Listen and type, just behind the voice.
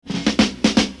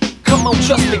Come on,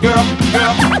 trust me, girl. Throw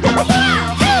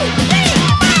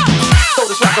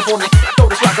this rock up on me, throw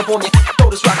this rock up on me, throw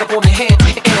this rock up on your hand.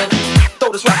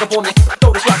 Throw this rock up on me,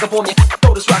 throw this rock up on me,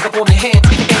 throw this rock up on your hand.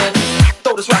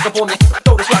 Throw this rock up on me,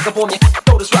 throw this rock up on me,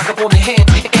 throw this rock up on your hand.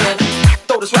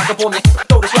 Throw this rock up on me,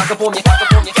 throw this rock up on me, rock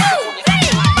up on you.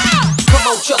 Come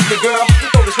on, trust me, girl.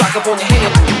 Throw this rock up on your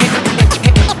hand.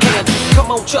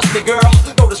 Come on, trust me, girl.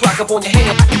 Throw this rock up on your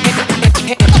hand.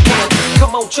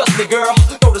 Come on, trust me, girl.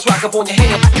 Throw this rock up on your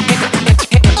hand.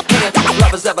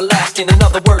 Love is everlasting. In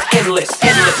other words, endless,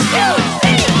 endless, endless.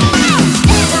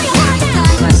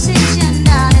 Conversation,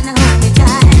 darling, I hold me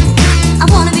tight. I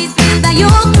wanna be thrilled by your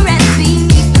caress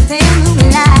beneath the pale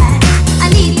moonlight. I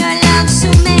need your love so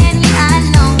madly, I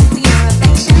long for your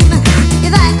affection.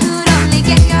 If I could only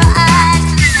get your eyes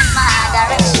to look in my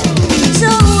direction. So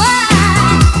why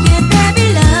can't there be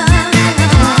love?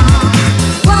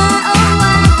 Why, oh,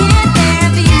 why can't there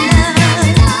be love?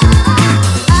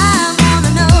 I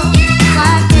wanna know,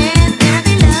 why can't there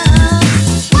be love?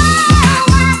 Why, oh,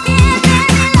 why can't there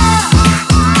be love?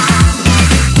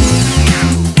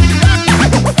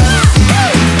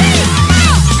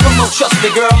 Come on, trust me,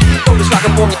 girl. Throw this rock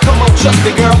up on me. Come on, trust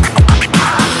me, girl.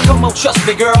 Come on, trust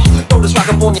me, girl. Throw this rock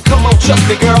up on me. Come on, trust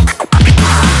me, girl.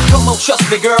 Come on, trust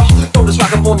me, girl. Throw this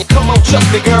rock up on me. Come on,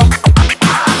 trust me, girl.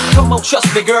 Come on,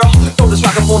 trust me, girl. Throw this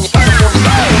rock up on me. Rock up on me.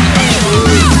 Rock up on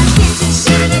me. Can't you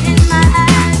see it in my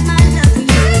eyes, my love for you?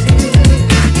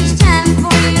 It's time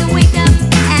for you to wake up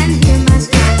and hear my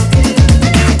story.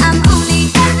 I'm only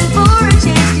asking for a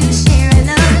chance to share a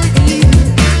love with you.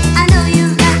 I know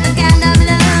you've got the kind of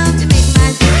love to make my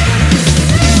dreams come true.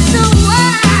 So why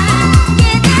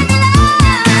can't there be love? I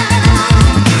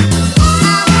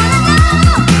wanna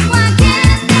know, why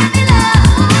can't there be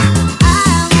love? I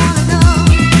wanna know,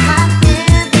 why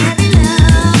can't there be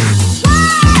love? Why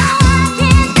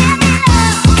can't there be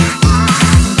love?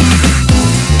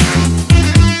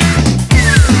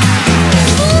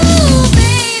 Ooh,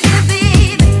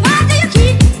 baby, why do you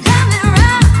keep coming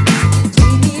around?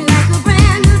 Treat me like a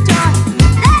brand new toy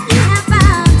that you have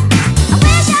found. I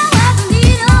wish I was a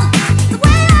needle, the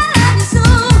way I love you so.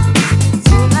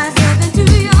 Throw myself into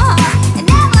your heart and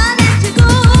never let you go.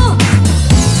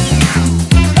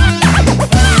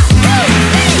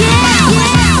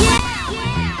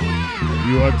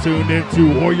 You are tuned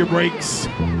into Warrior Breaks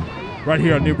right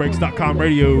here on NewBreaks.com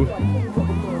radio.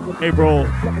 April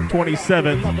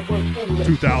 27th,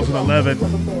 2011.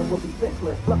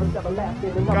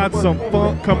 Got some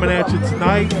funk coming at you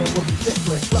tonight.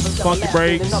 Funky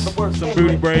breaks, some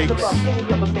booty breaks,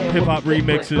 hip hop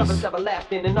remixes.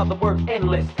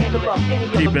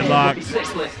 Keep it locked.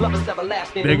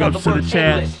 Big ups to the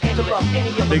chat.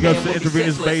 Big ups to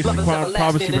Intravenous Bass and Quantum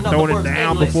Prophecy for throwing it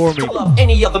down before me.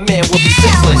 Any other man will be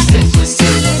senseless. See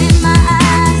it in my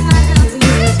eyes, my love for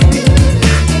you is real.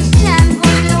 It's time for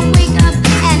you to wake up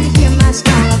and hear my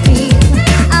strong appeal.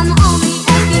 I'm only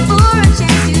asking for a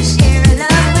chance to share a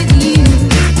love with you.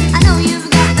 I know you've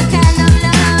got the kind of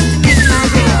love to make my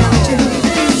dreams come true.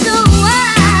 So why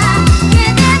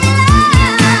can't there be love?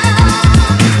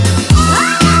 I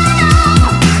wanna know,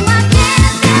 why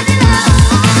can't there be love?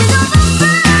 You know the first to it,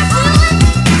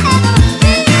 and the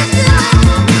biggest to it.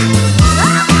 I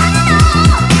wanna know,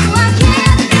 why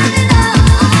can't there be love? You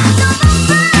know the first to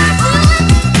it,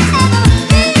 and the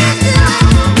biggest to it.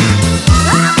 I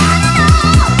wanna know,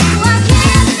 why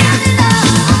can't there be love?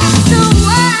 So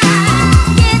why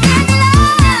can't there be love? I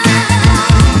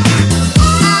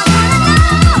wanna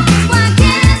know, why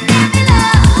can't there be love? I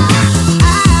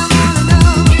wanna know,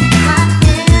 why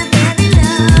can't there be love?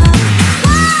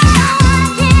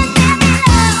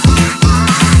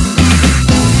 Why can't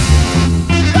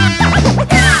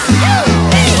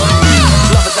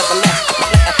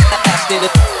there be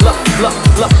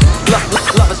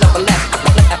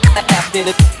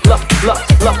Love is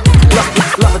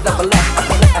everlasting. Love is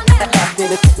everlasting.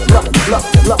 Love is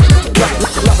everlasting.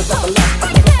 Love is everlasting.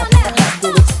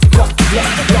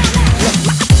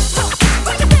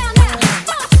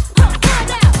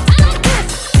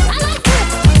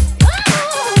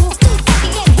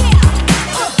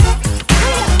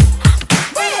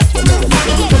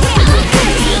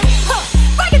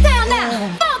 Break it down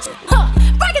now,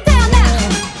 break it down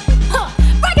now,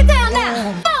 break it down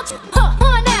now,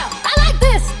 on now. I like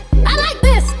this.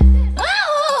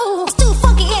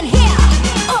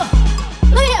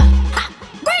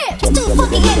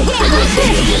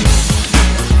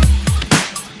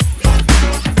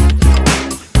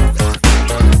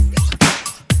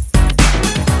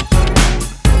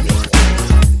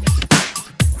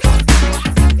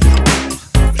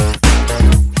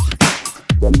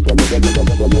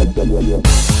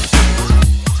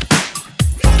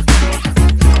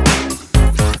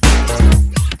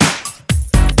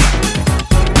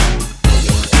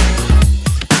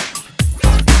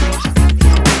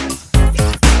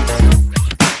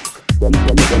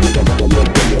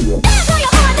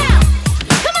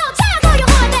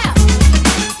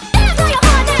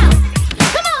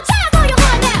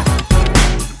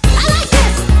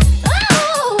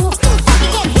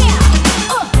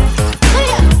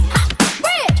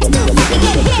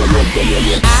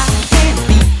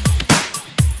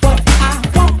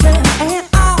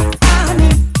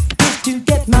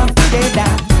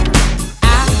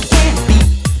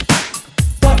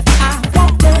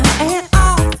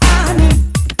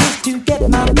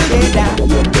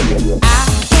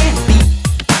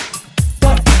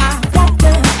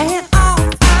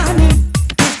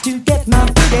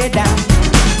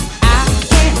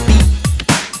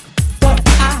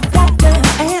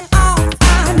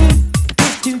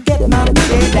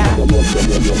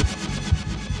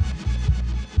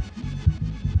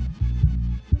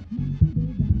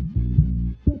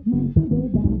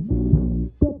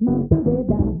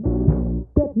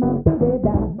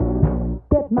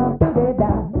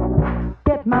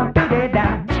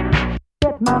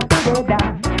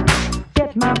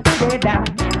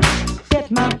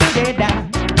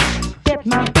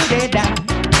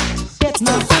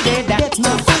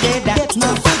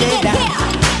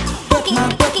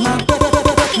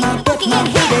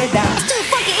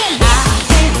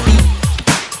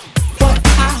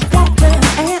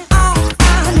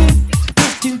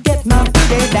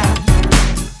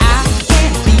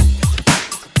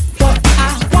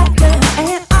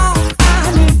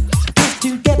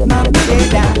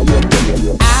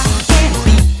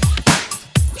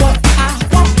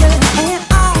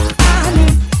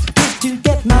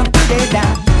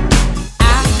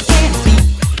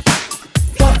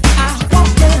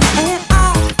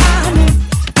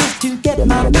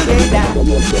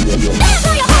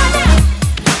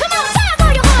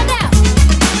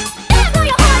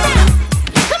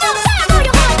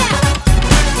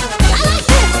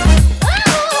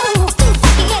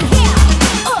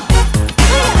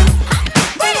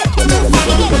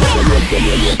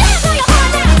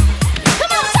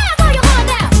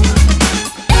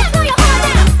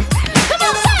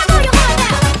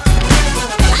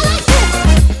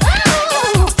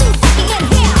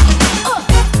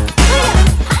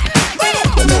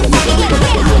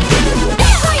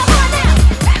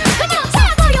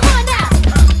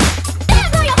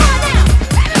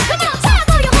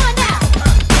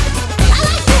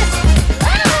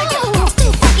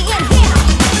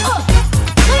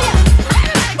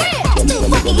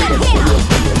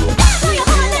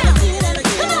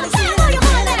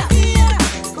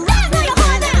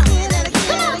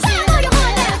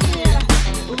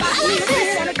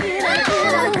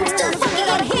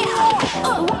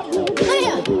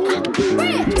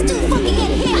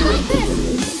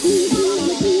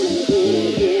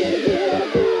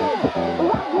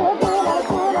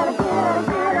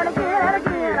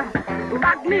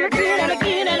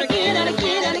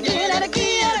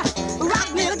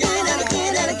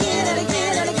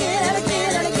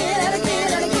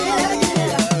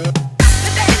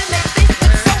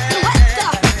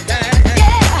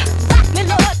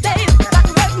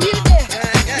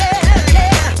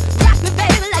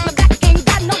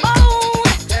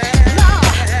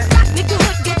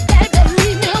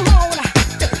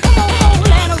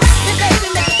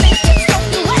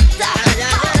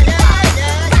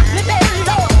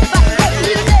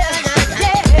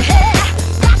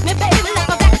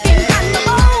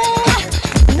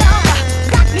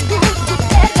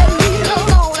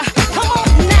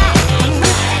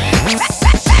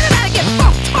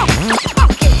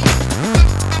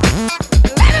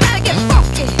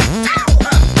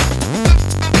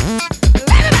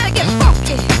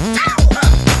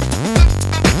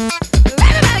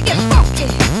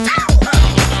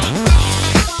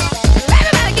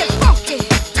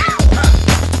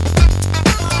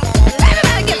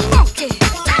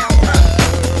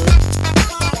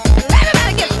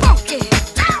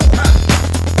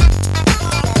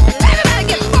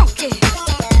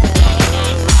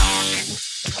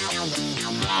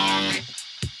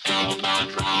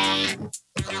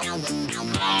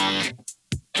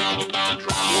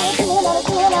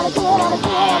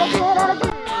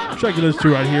 Track you listen to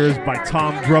right here is by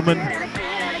Tom Drummond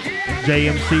and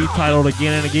JMC, titled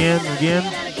Again and Again and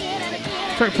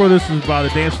Again. Track 4 this is by the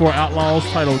Dance Floor Outlaws,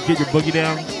 titled Get Your Boogie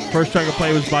Down. First track I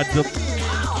played was by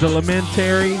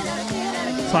Delamentary,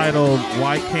 titled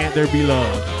Why Can't There Be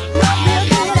Love.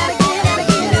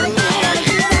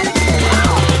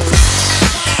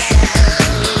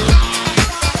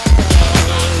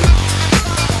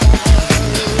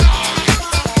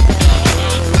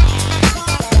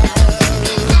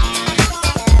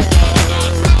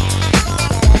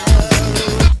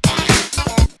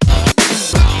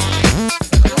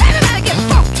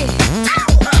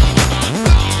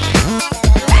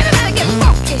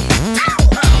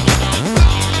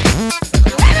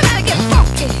 Everybody get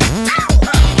funky.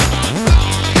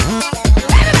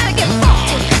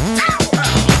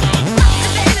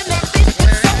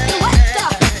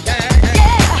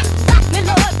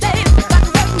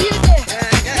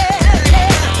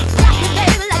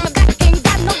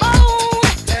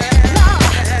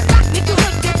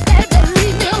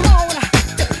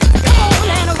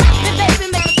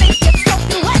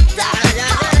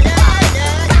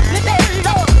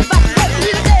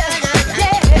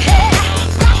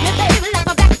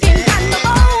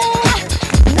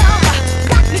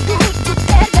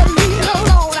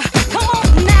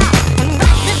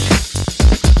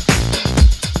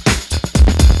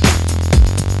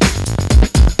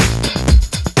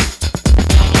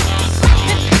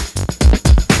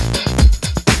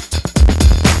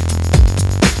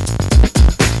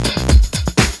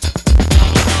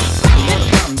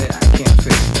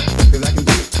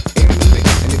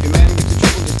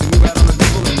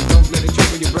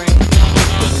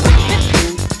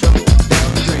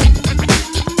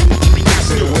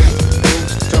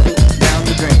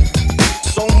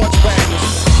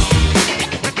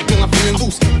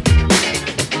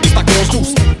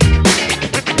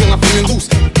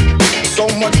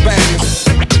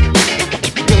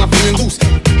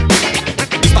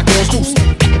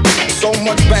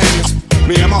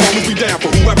 Me and my homies be down for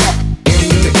whoever.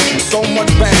 So much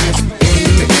badness,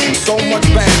 so much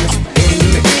badness,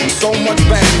 so much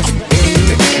badness,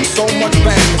 so much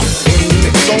badness,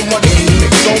 so much,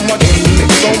 so much,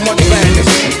 so much badness,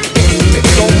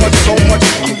 so much, so much,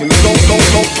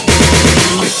 so.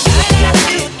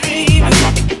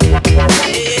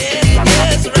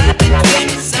 Yes, right between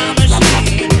the sound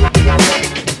machine.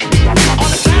 On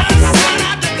the cloud side,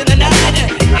 I look in the night,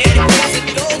 any place it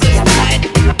goes is right.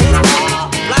 Those all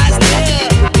flies there,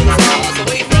 those stars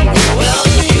away from you. Well,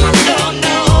 you don't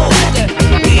know what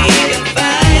we can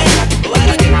find. Why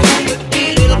don't you come with me,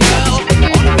 little girl,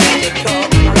 on a magic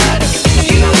carpet ride?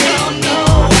 You don't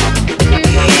know what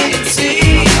we can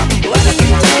see. Why don't you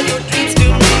tell your dreams to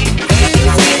me?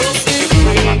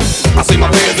 I say my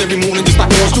prayers every morning just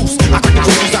like orange juice. I crack the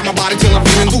truth inside my body till I'm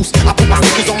feeling loose. I put my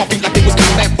sneakers on my feet like it was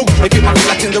combat boots. They fit my feet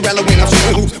like Cinderella when I'm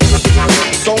shooting hoops.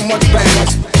 So much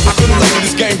badness, I couldn't let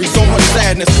this game be so much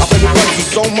sadness. I play with brothers with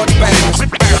so much badness,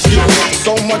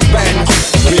 so much badness.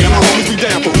 Me and my homies be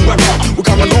down for whoever will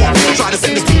come along and try to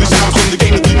send us to the showers from the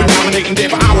game that we've been dominating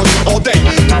there for hours all day.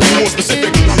 To be more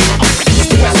specific, east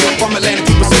to west, from Atlantic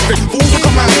to Pacific. Fools will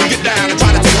come out and get down and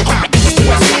try to take a crowd. East to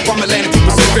west, from Atlantic to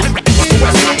Pacific.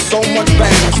 So much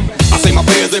badness. I say my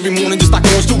prayers every morning just like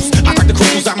orange juice. I crack the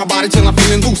crystals out my body till I'm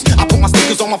feeling loose. I put my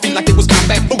sneakers on my feet like it was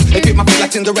combat boots. They fit my feet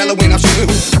like Cinderella when I'm shooting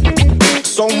hoops.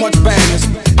 So much badness.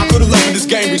 I could've loved this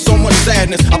game with so much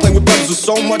sadness. I play with brothers with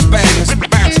so much badness.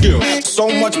 Bad skill,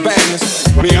 so much badness.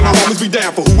 Me and my homies be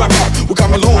down for whoever will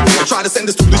come along and try to send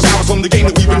us to the showers from the game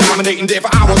that we've been dominating there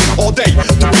for hours all day.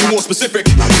 To be more specific,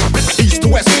 east to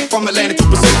west, from Atlantic to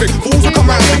Pacific. Fools will come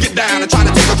around and get down and try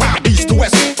to take a crowd. East to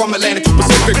west, from Atlantic to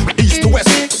Pacific. East to west,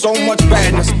 so much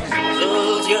badness.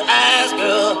 Close your eyes,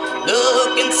 girl.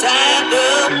 Look inside,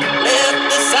 girl. Let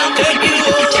the sound take you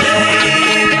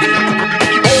away.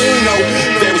 Oh no,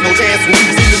 there was no chance when we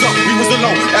was in the zone. We was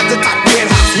alone at the top, we had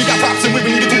hops. We got props and we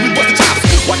needed to, we bust the chops.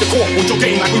 Wipe the court with your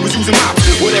game like we was using mops.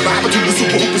 Whatever happened to the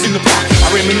super hoopers in the park? I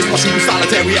reminisce my shooting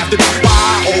solitary after dark.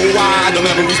 Why, oh why, the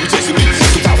memories be chasing me.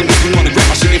 Sometimes it makes me wanna grab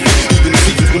my shit and feet. Even the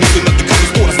seasons when it's enough to come to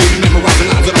sport, I still memorizing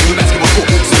lines that I was basketball court.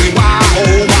 Say why,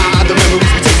 oh why, the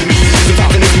memories be chasing me.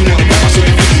 Sometimes it makes me wanna grab my shit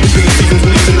and feet. Even the seasons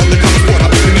when it's enough to come to sport, I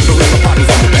still remember all the partners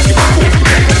on the basketball court.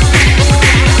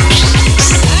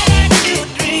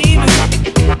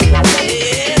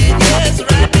 Yes,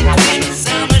 right between the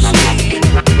sound machine.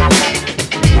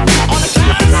 On the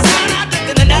cloud side, I look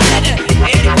in the night,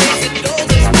 any place it goes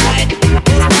is right.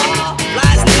 Those all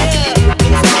flies there,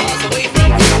 those stars away from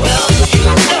you. Well, you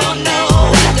don't know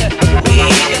what we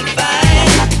can find.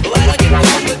 Why don't you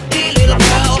come with me, little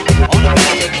girl, on a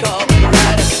magic carpet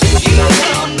ride? You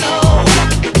don't know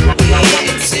what we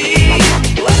can see.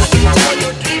 Why don't you tell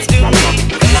your dreams to me?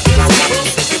 Let your soul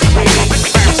set you free.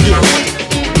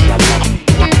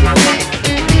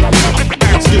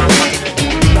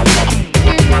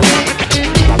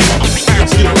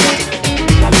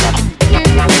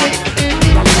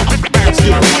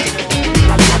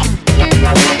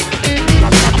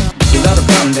 There's not a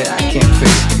problem that I can't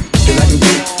fix, 'cause I can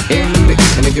get in the mix.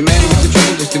 And if you're mad with the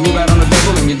trouble, just to move out on the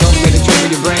double and you don't get a trick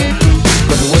with your brain.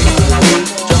 But the way you trouble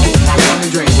down the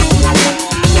drain.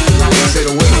 Say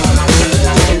the way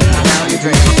down your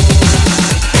drain.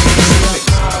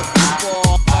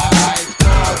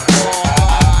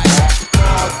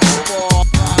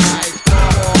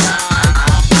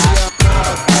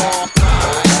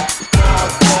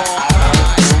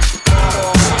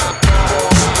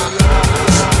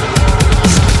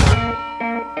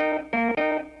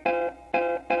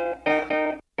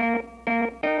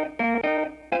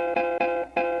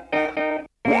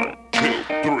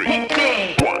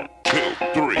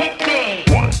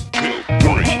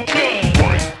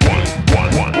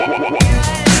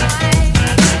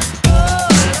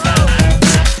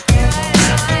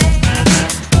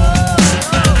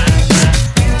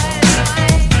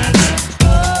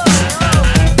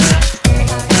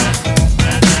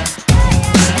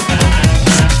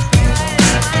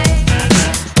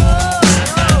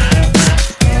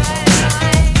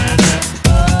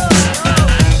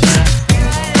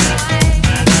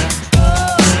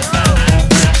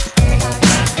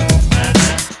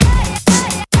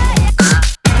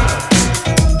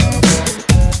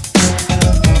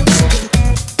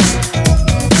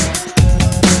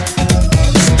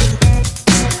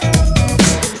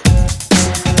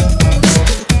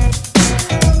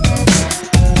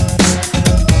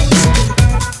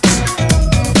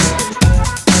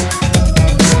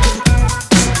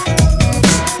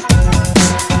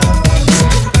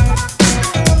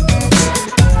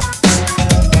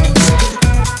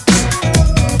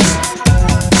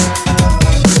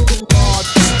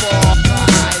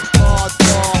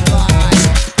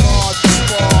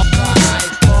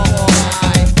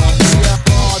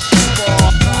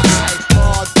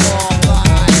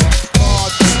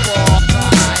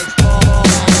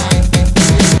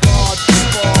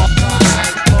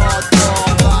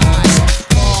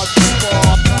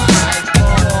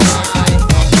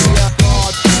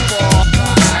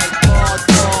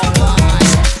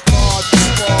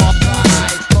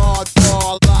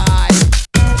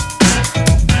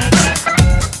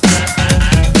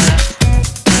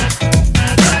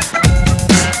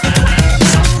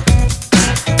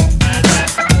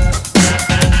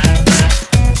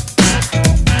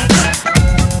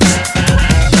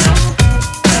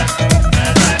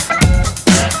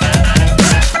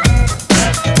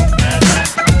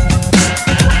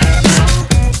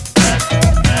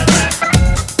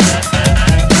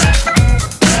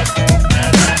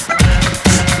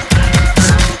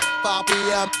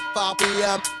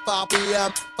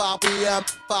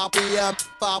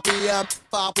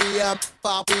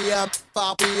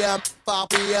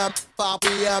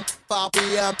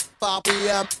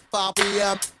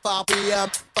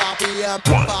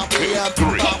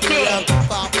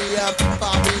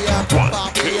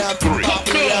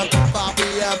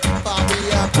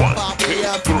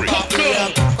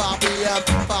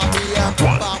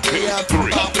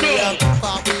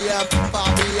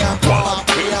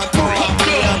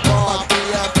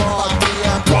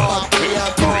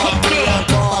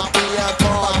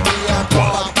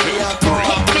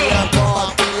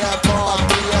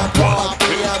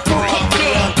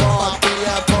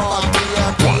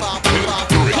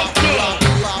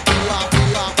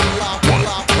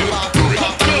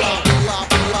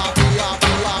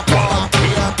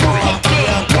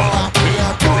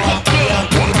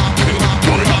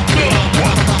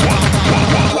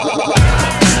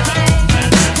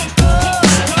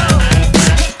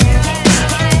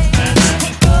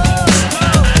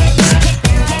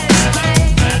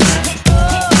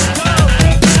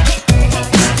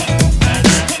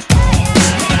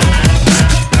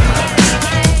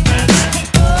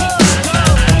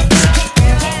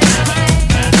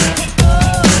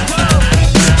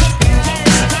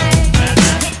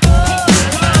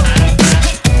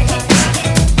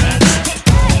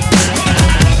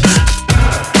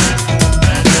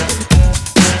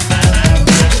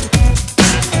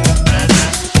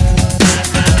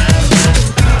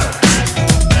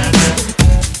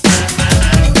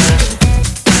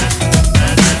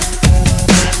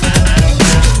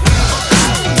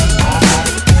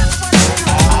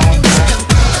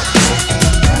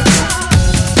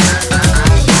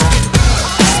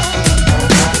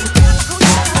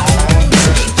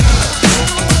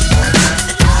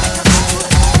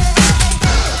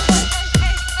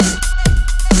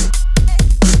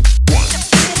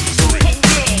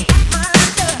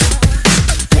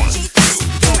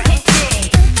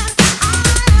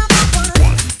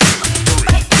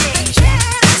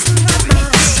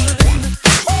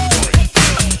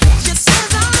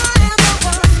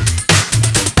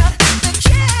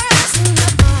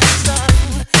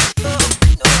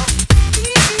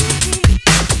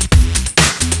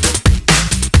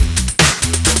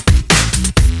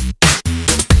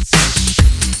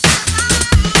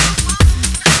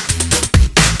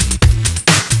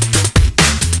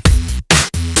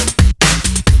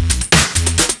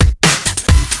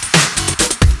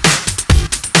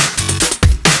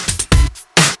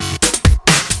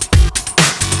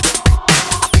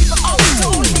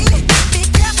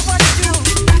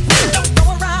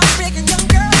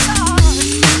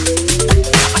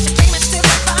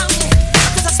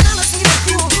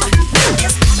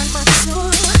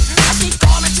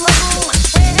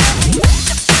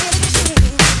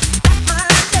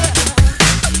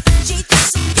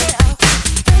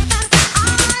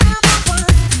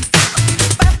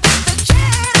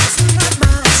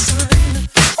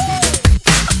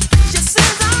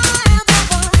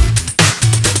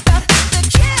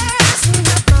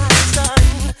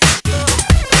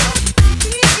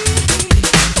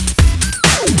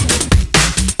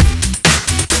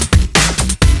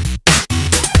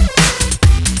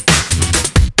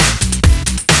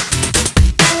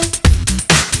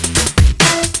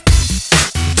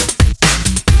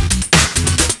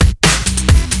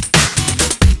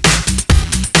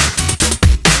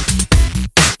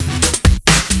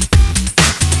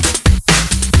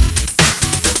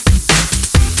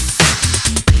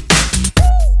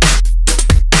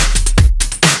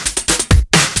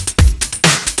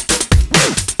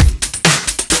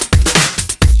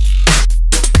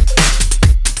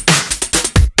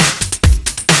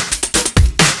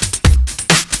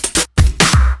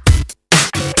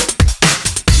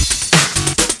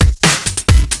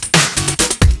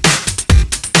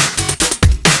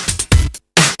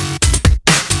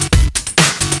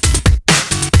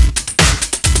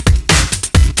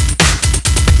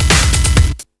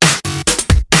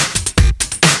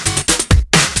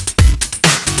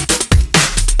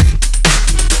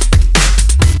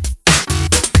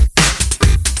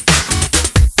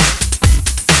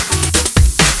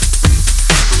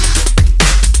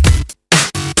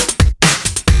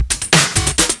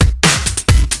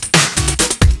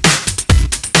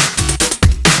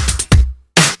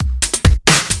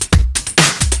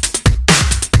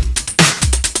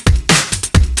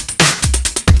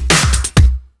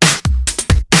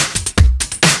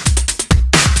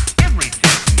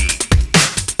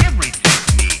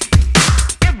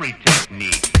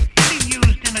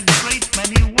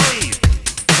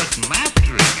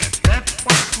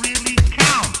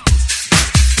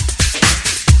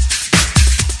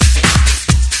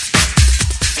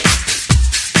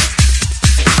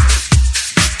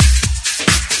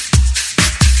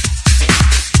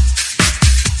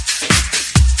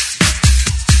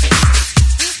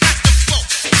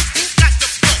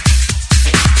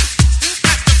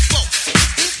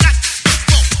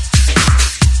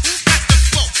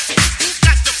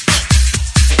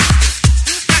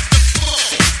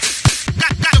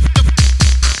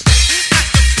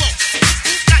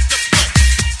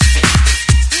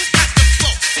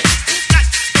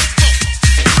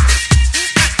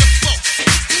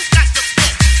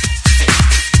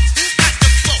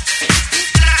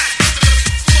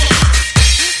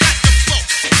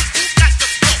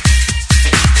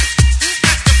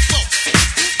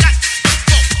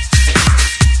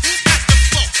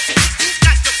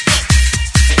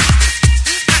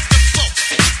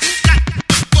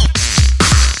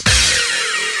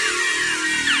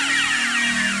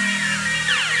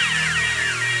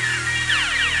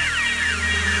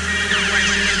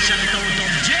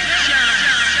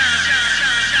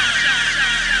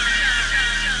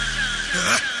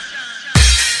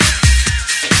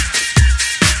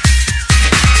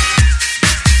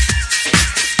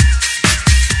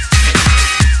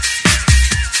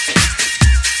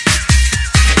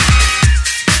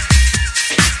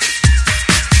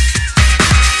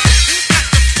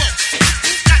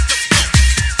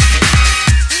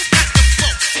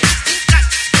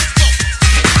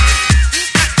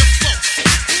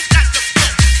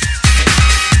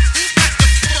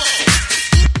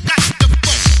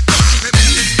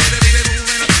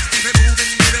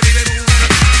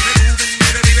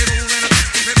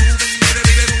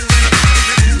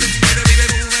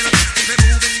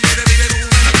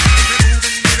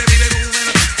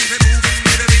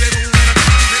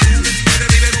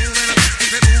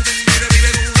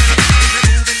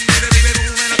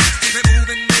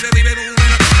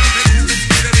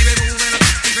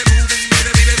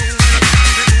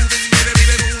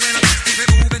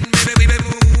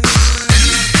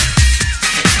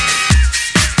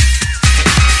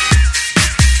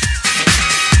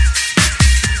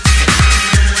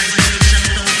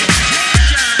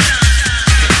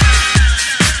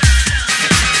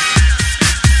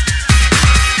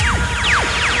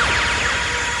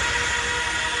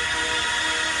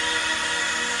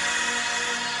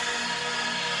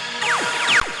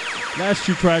 Last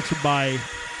two tracks are by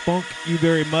Funk You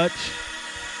Very Much.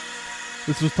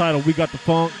 This was titled We Got the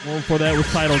Funk. One before that was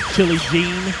titled Chili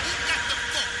Jean.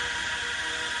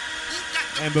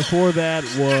 And before that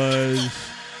was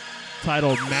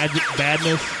titled Magic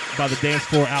Badness by the Dance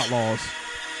Floor Outlaws.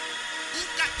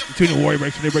 You're tuning to Warrior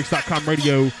Breaks on NewBreaks.com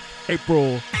radio,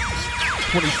 April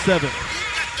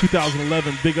 27th,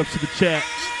 2011. Big ups to the chat.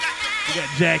 We got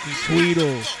Jackie,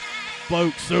 Tweedle,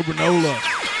 Float, Sobernola,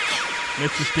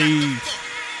 Mr. Steve,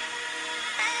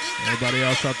 everybody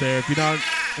else out there. If you're not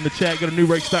in the chat, go to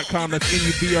newbreaks.com. That's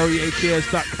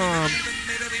NUBREAKS.com.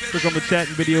 Click on the chat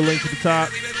and video link at the top.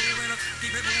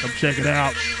 Come check it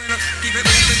out.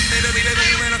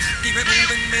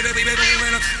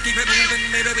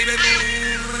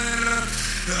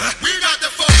 We got the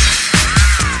funk.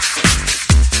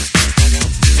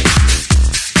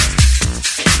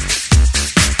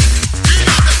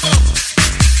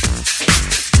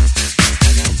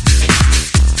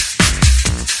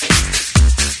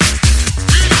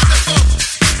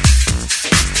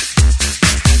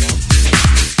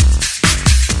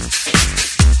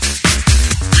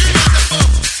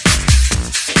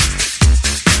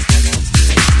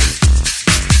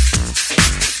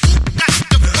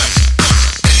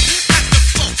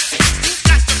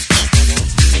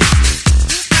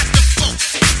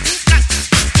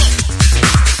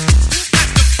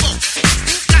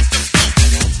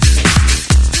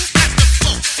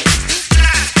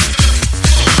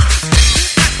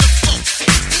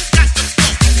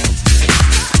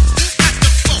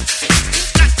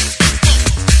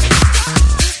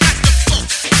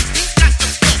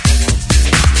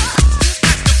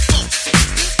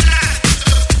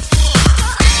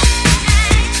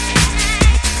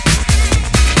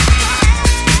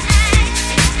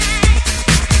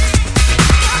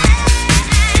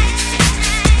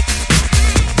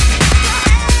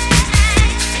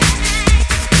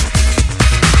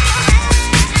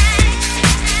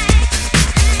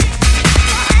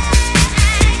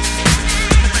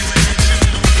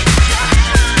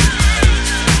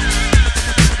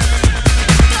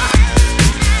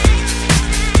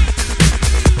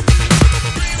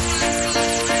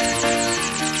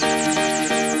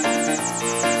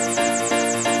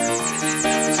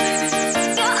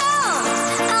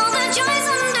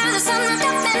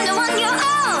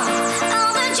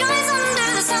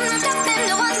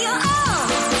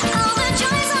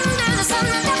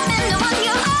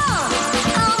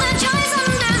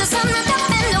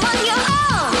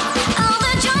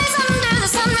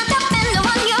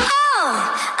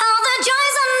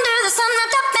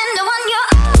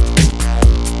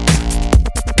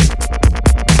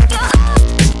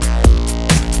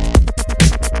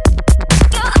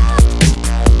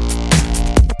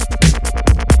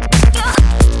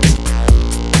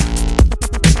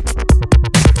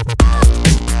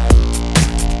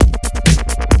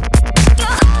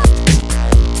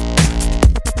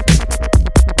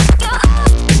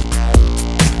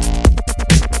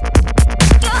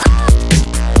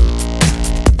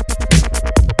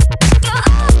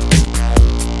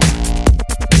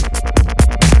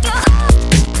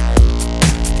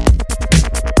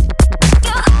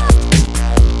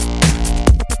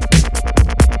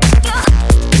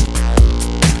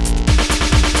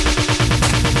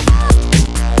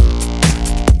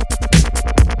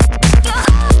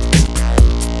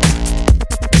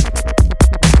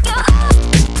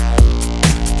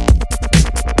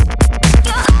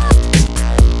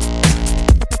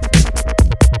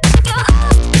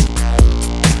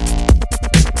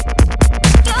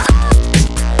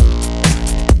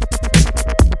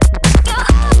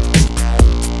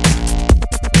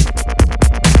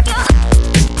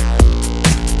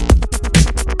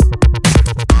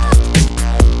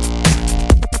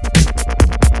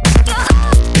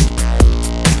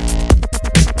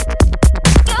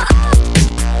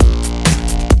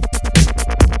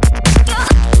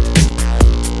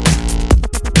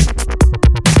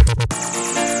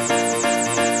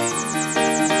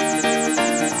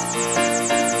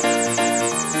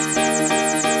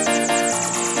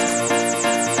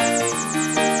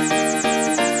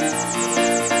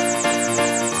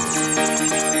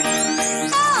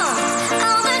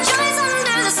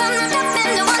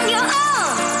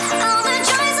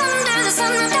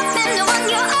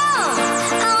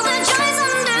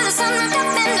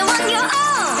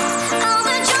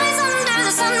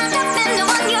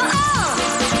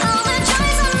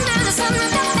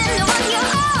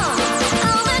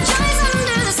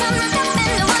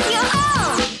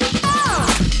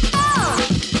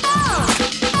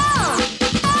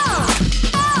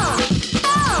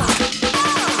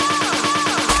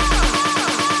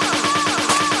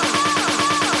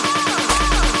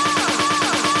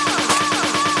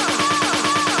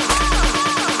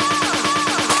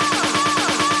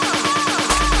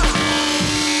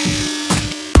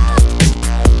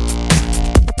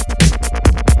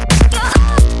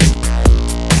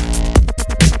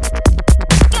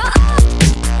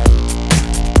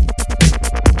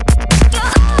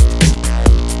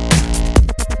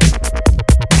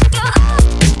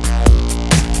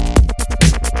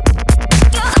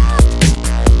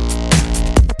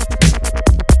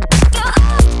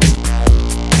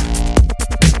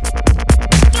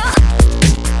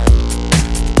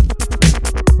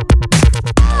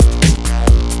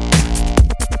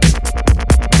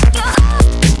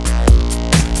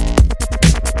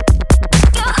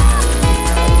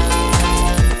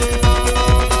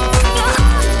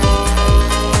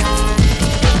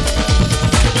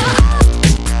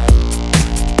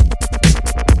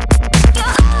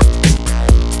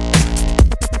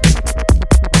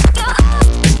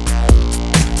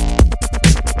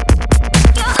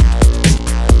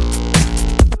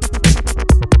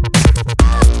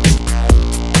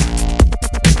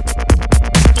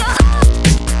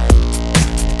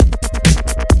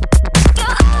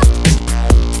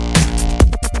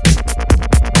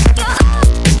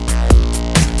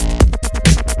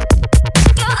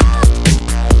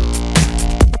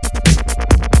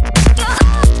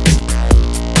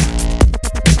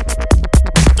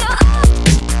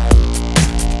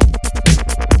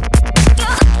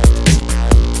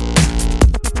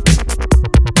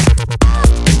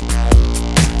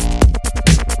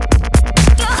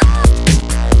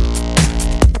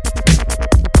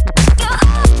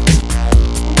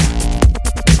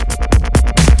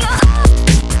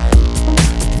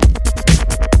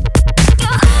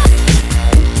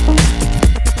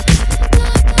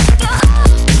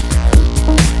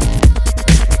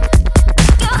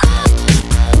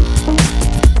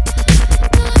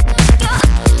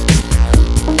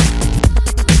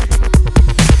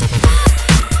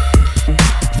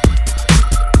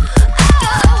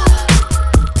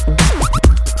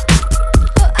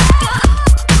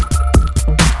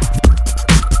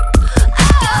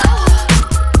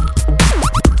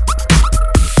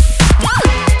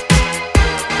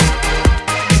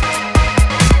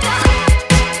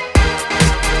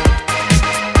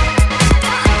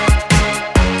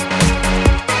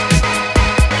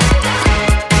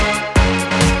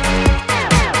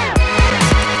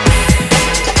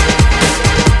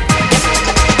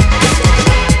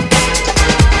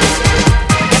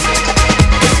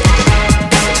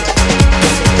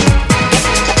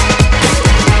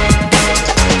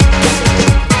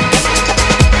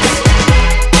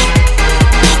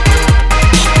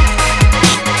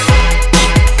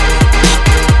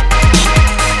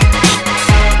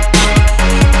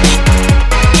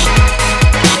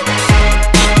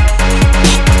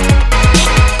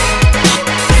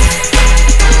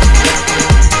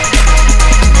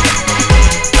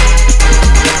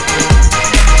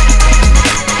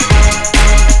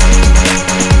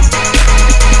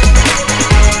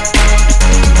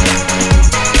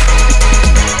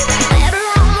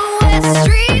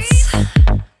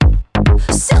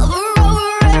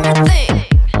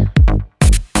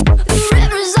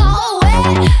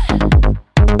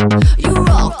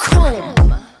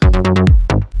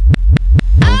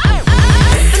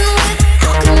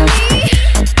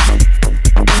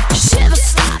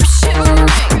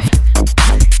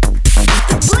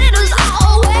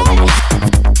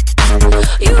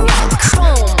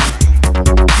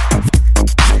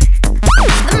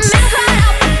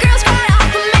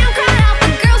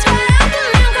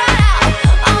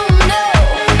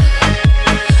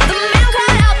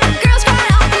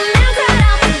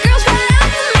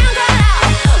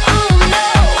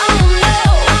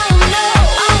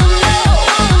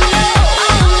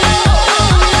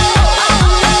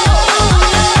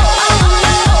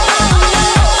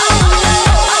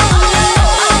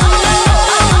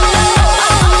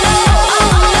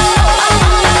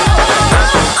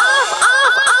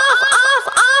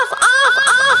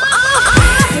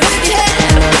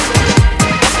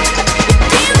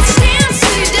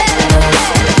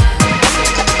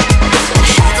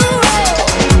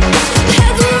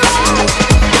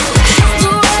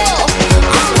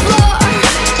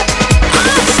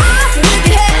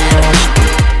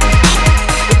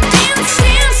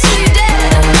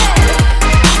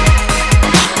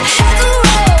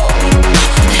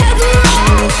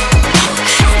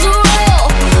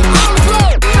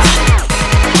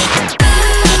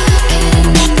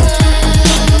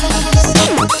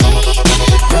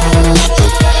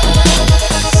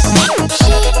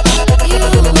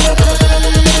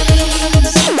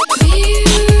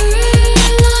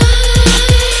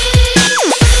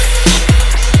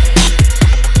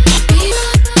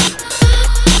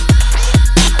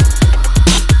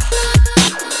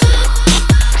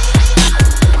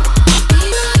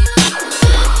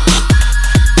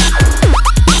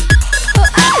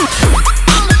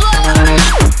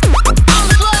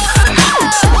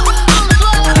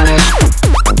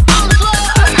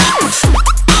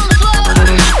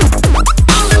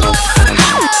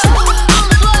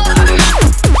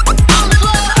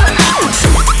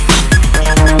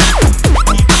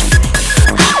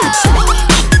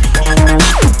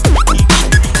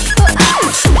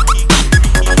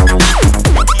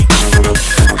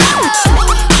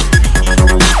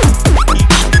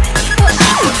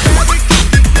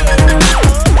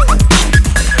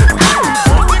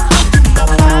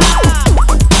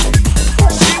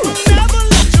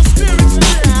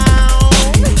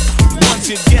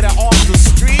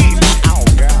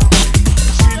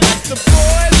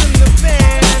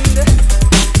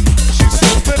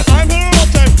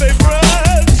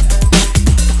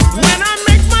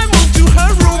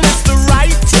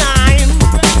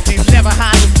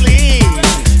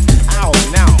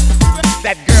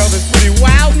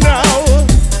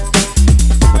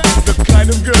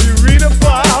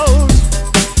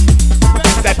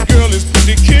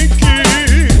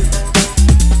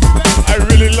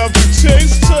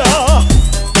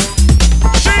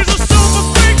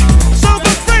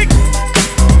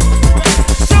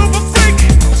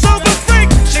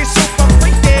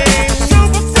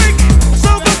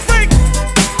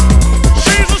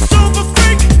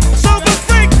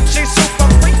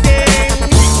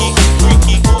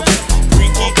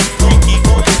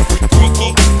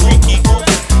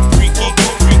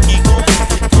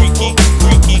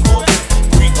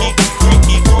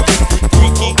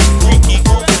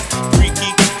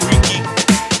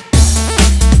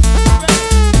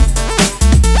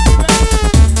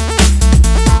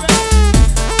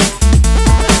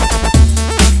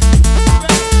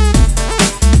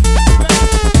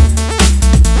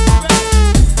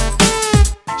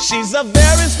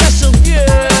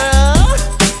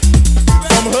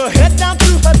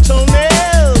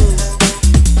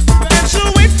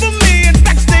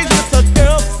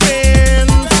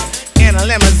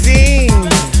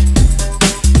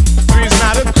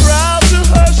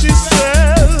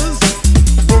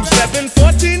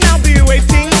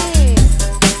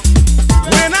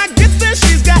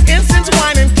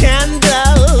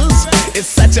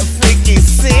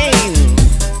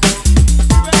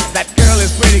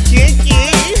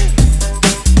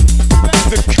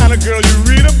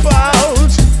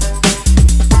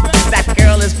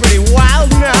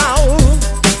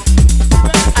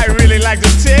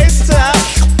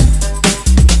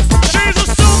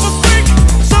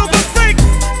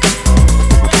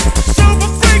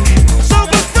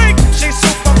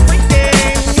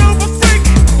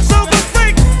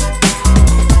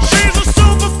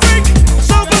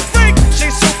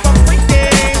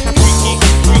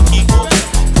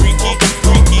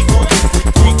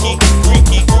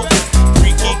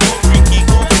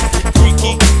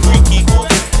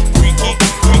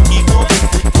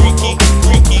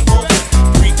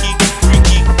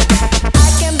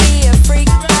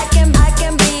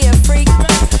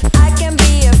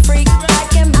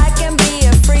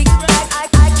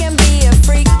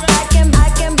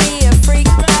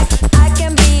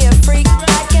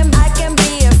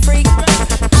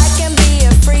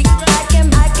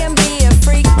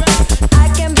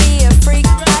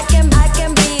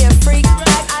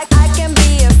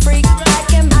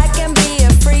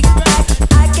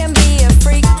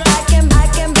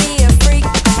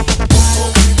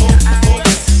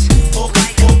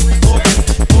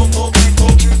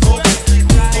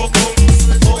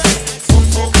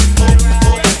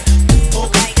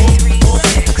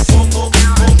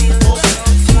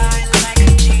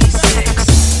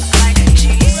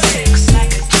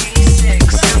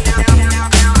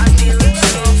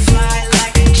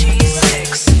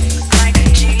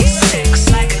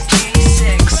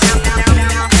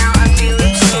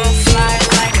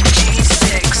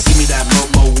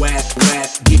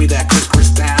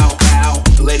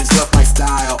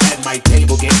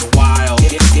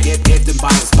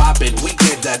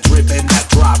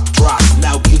 drop.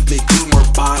 Now give me 2 more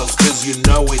bottles, cause you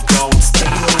know it don't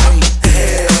stop.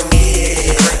 Hell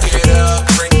yeah. Drink it up,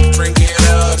 drink it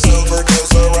up. Sober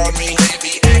girls around me, they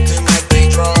be acting like they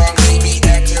drunk. They be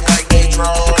acting like they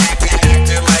drunk.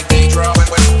 Acting like they drunk.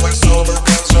 When sober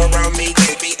girls around me,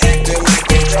 they be acting like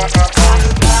they drunk.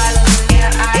 Bottle in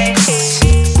your ice,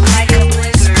 like a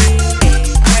blizzard.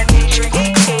 When we drink,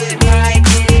 we do it right.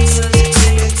 Getting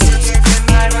scissors in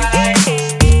my ride,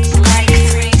 like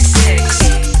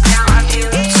 3-6. Now I'm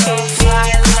feeling so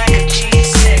fly, like a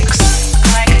G6,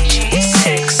 like a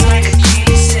G6, like a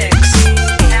G6.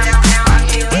 Now I'm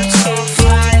feeling so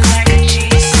fly, like a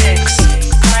G6,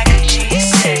 like a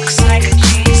G6, like a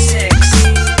G6.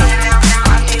 Now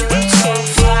I'm feeling so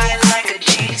fly, like a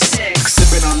G6.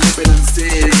 Sipping on lippin' and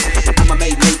sit. I'ma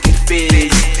make it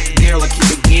fit. Girl, I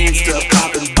keep it gangsta,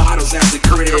 popping bottles at the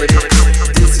crib.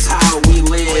 This is how we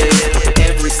live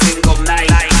every single night.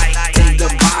 Take the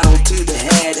bottle to the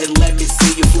head and let me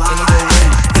see you fly.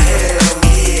 Hell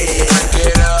yeah. Drink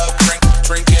it up,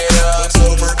 drink it up.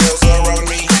 Sober girls around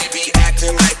me, they be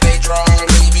acting like they drunk.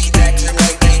 They be acting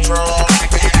like they drunk.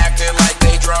 Acting like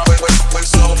they drunk. When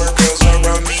sober girls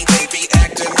around me, they be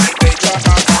acting like they drunk.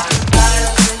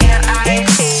 Bottles in your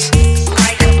ice,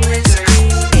 like a blizzard.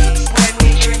 When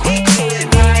we drink, we do it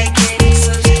right. Getting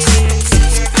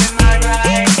scissors in my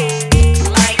ride,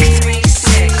 like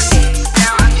 3-6.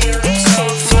 Now I'm feeling so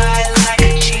fly, like a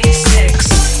G6,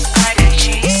 like a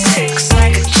G6,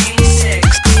 like a G6.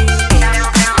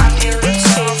 Now I'm feeling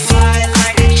so fly,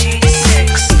 like a G6,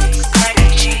 like a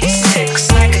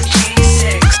G6, like a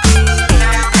G6.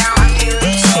 Now I'm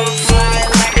feeling so fly,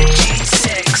 like a G6.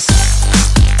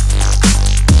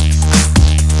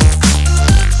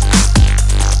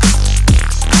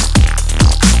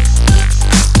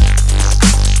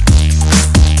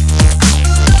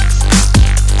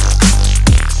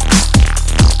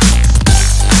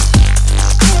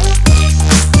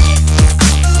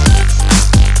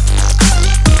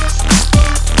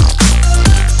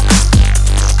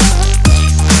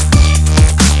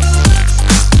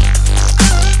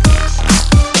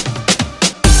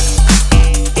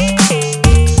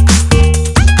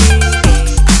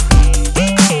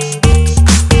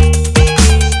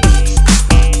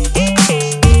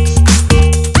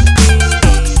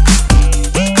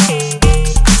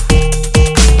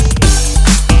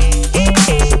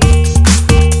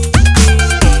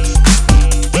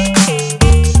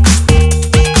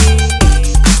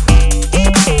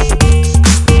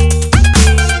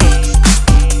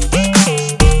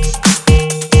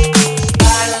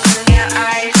 Bottles in your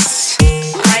ice,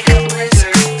 like a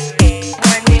blizzard.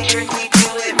 When we drink, we do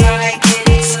it right.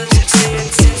 Getting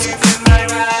scissors in my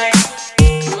ride,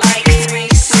 like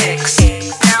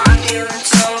 3-6. Now I'm feeling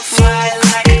so fly,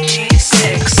 like a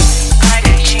G6, like a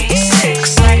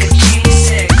G6, like a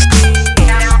G6.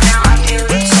 Now I'm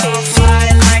feeling so fly,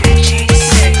 like a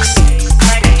G6,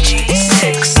 like a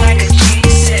G6, like a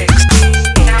G6.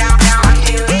 Now I'm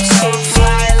feeling so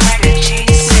fly, like a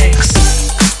G6.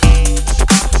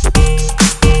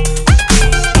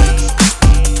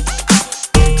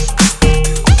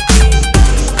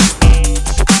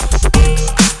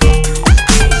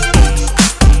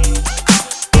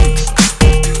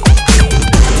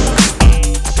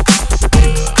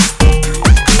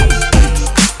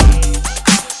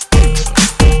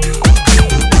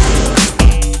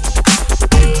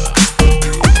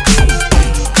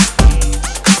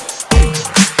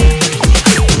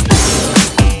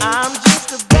 I'm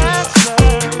just a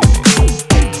bachelor,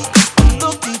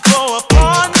 looking for a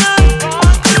partner,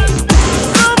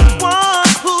 someone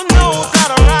who knows how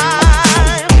to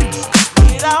rhyme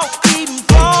without even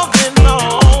falling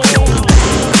on.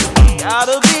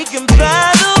 Gotta be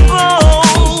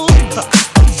compatible,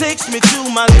 takes me to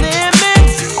my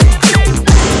limits.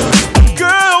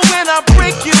 Girl, when I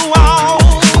break you off,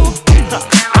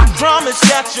 I promise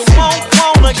that you won't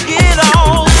wanna get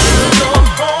off. So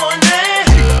horny,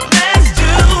 let's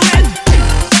do it.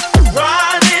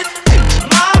 Ride it,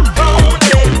 my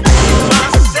pony, my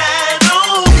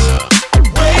saddle's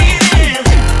waiting,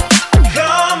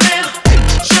 coming,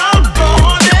 jump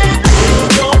on it.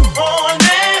 So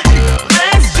horny,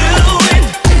 let's do it.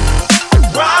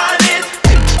 Ride it,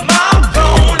 my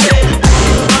pony,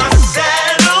 my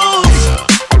saddle's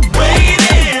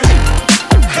waiting,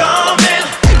 coming,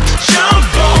 jump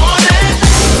on it.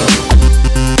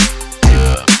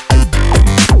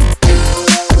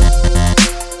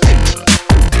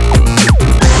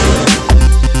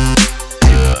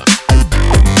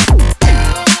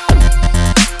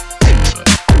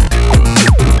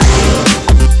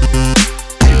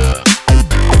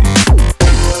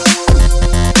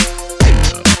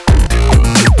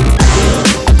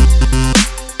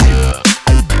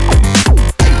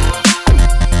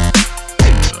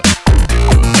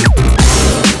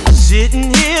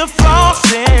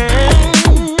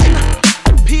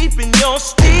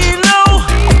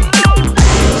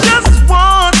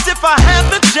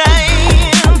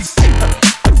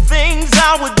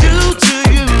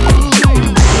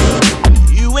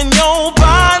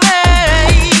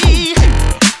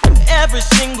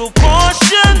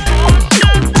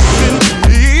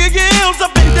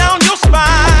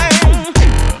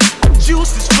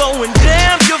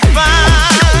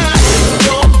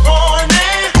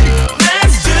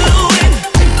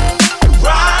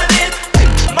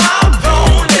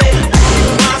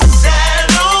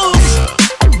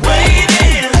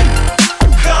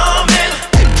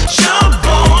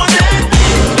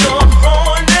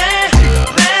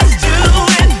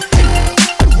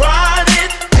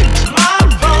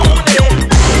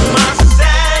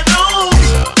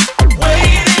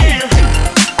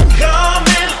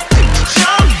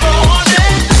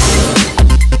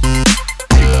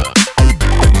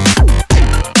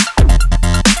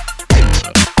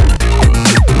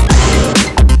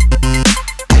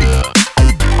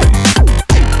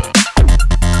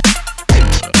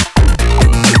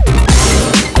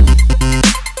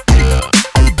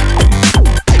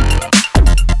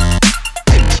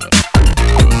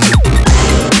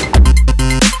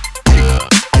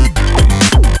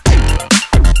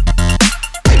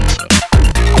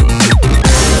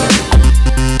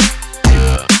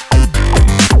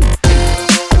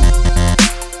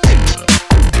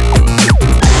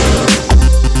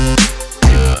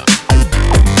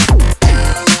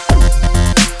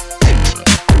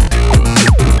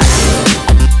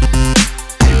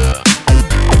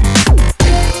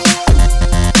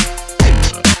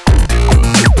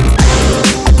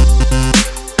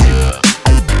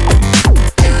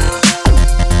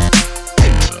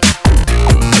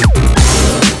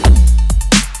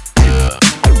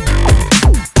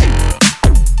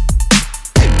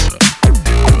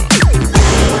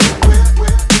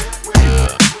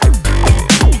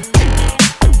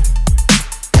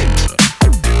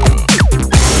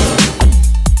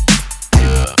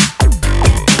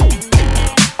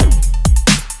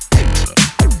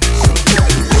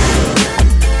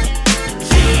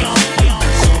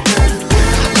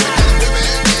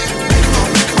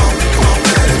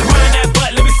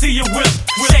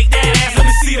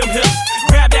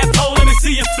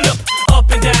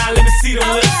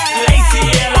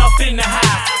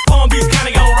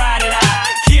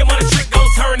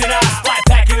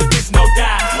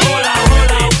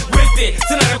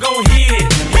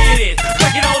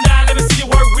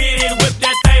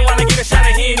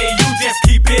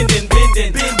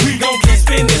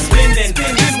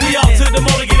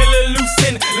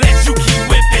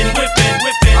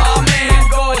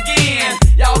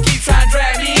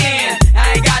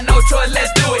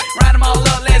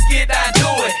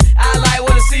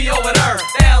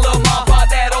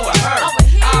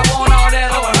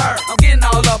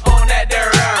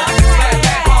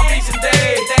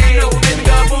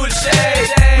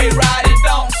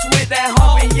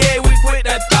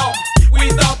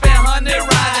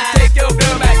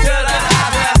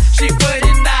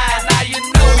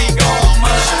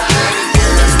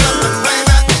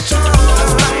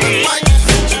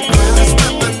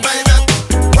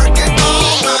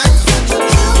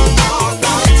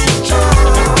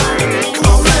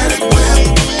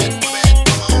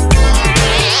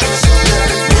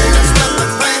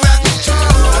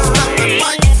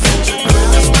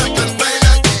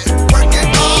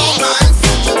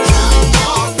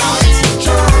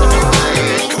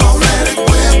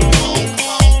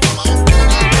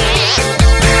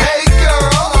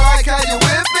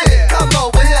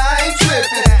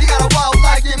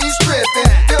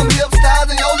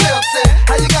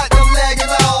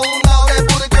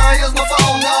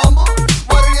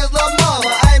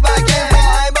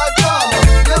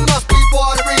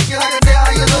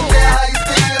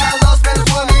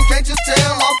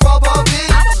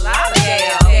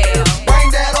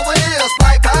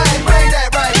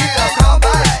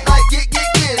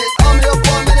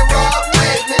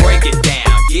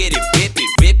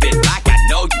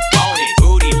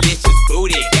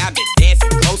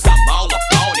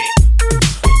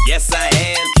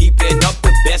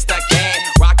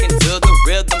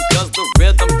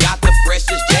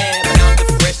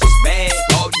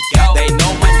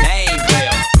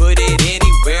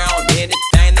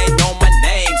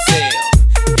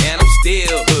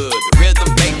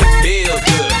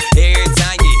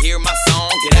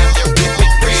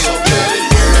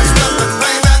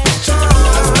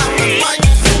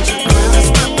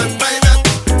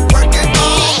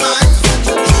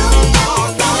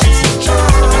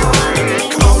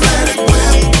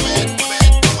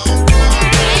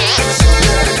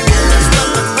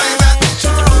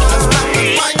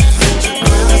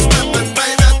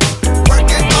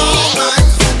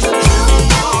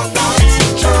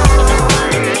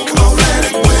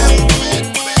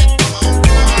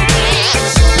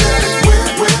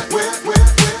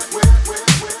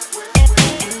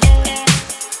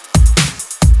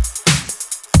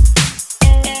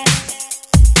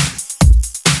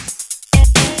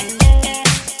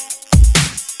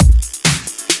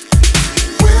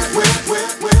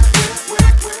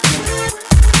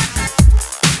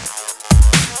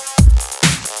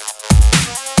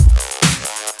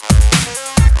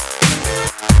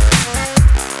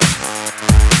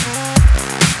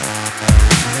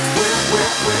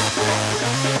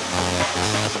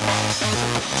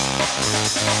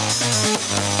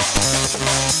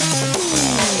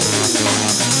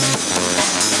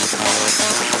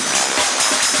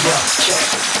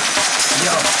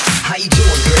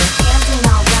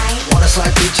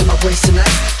 place tonight?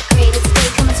 Great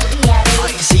escape coming to reality. I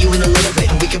can see you in a little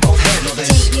bit and we can both handle this.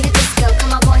 Take me to disco,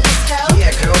 come on boy, let's go. Yeah,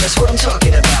 girl, that's what I'm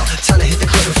talking about. Time to hit the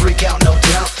club and freak out, no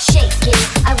doubt. Shake it,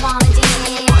 I wanna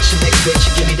dance. Watch the next bitch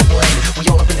and give me the blame. We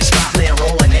all up in the spot, man,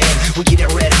 rolling in. We get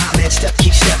it red hot, man, step,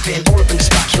 keep stepping. All up in the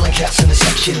spot, killing cats in the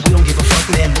section. We don't give a fuck,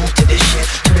 man, move to this shit.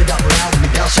 Turn it up loud and we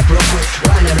bounce up real quick.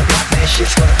 Riding on the block, man,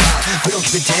 shit's gonna pop. We don't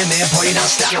give a damn, man, party don't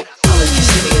stop. Holla if you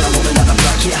see me and I'm on another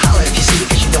block. Yeah, holla if you see me,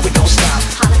 cause you know we don't stop.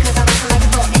 Holla cause I rock like a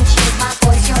 4-inch hit. My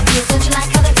voice, your ears, don't you like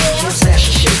how they feel? Your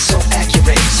flashing shit so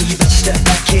accurate, so you better step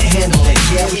back, can't handle it.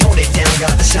 Yeah, we hold it down,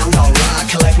 got the sound all right.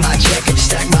 Collect my check and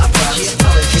stack my props. Yeah,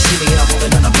 holla if you see me and I'm on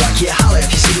another block. Yeah, holla if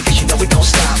you see me, cause you know we don't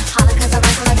stop. Holla cause I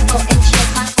rock like a 4-inch hit.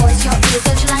 My voice, your ears,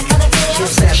 don't you like how they feel? Your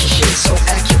flashing shit so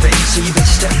accurate, so you better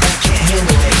step back, can't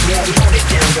handle it. Yeah, we hold it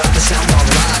down, got the sound all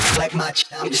right. Collect my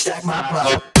check and stack my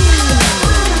props.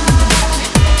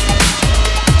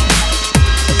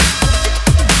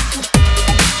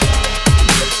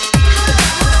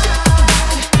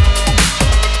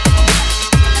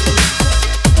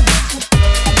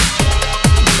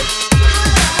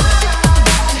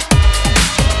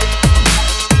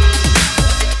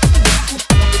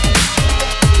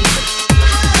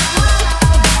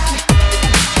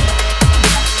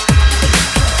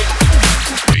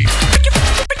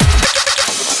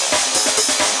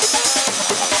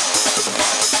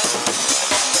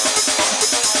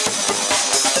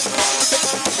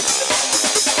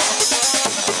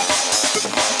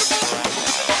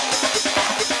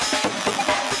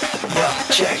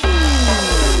 Check.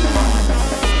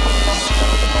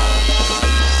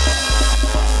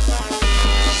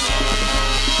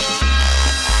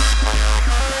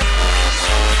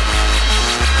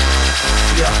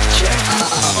 Yeah, check.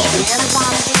 And I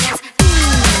wanna dance.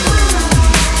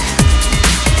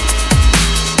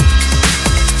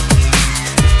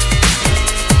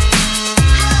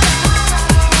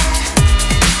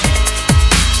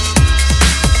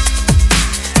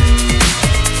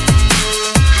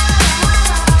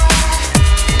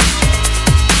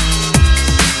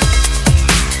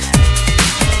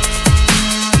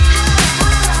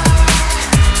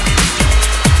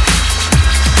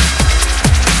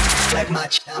 My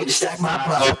time to stack my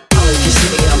prop. Holla if you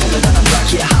see me and I'm on another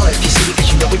block. Yeah, holla if you see me, cause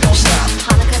you know we don't stop.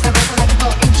 Holla cause I rock like a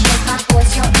 4-inch hit. My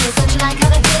voice, your ears, don't you like how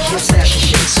they feel? Your flashing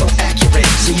shit so accurate,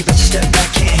 so you better step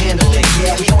back, can't handle it.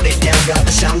 Yeah, we hold it down, got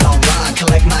the sound all right.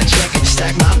 Collect my check and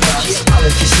stack my props. Yeah, holla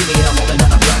if you see me and I'm on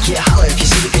another block. Yeah, holla if you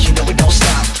see me, cause you know we don't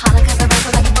stop. Holla cause I rock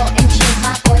like a 4-inch hit.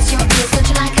 My voice, your ears, don't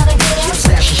you like how they feel? Your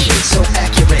flashing shit so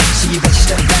accurate, so you better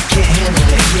step back, can't handle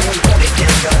it. Yeah, we hold it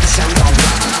down, got the sound all right.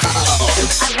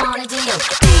 I wanna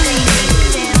dance.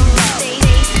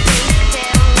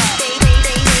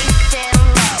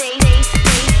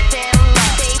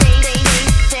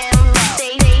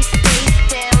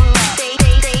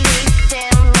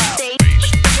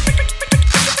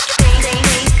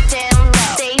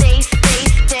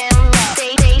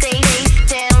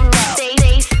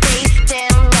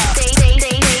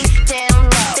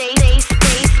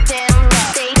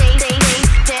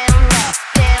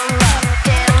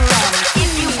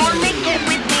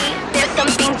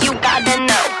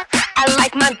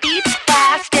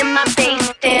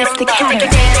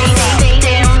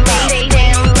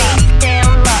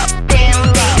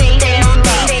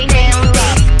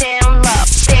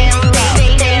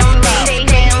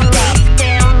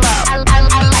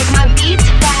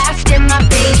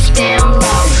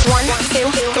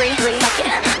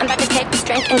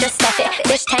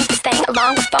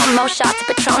 More shots of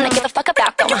Patron, I give a fuck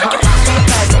about going home.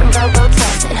 Buzzing,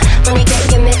 robo-tossing. Wanna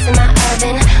get your mix in my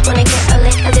oven. Wanna get a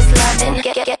lick of this lovin'.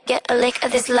 Get a lick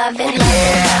of this lovin'.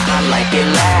 Yeah, I like it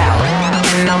loud,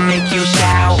 and I'll make you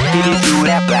shout. Did you do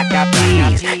that black eyed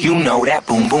peas? You know that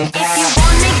boom boom. If you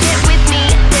wanna get with me,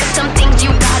 there's some things you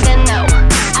gotta know.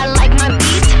 I like my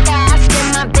beats fast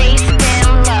and my bass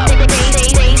down low. Bass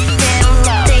down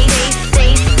low.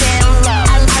 Bass down low.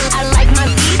 I like my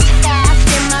beats fast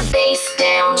and my bass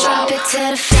down low. Drop it to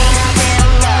the face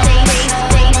down low.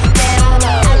 Bass down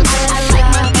low. I like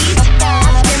my beats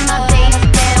fast and my bass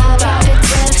down low. Drop it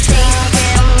to the face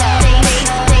down low.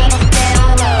 Bass down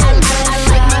low. I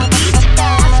like my beats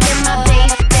fast and my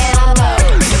bass down low.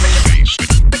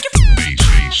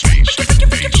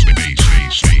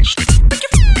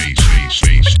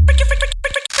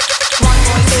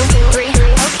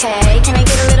 Okay, can I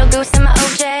get a little goose in my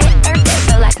OJ? Thursday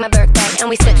feel like my birthday, and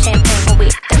we sip champagne when we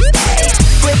Thursday.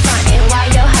 We're frontin' while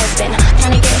your husband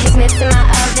tryna get his mitts in my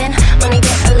oven. Wanna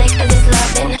get a lick of this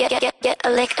lovin', get a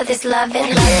lick of this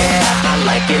lovin'. Yeah, I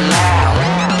like it loud,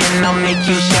 and I'll make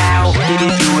you shout. Did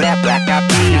you do that black eyed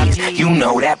peas? You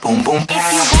know that boom boom.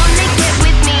 If you wanna get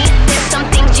with me,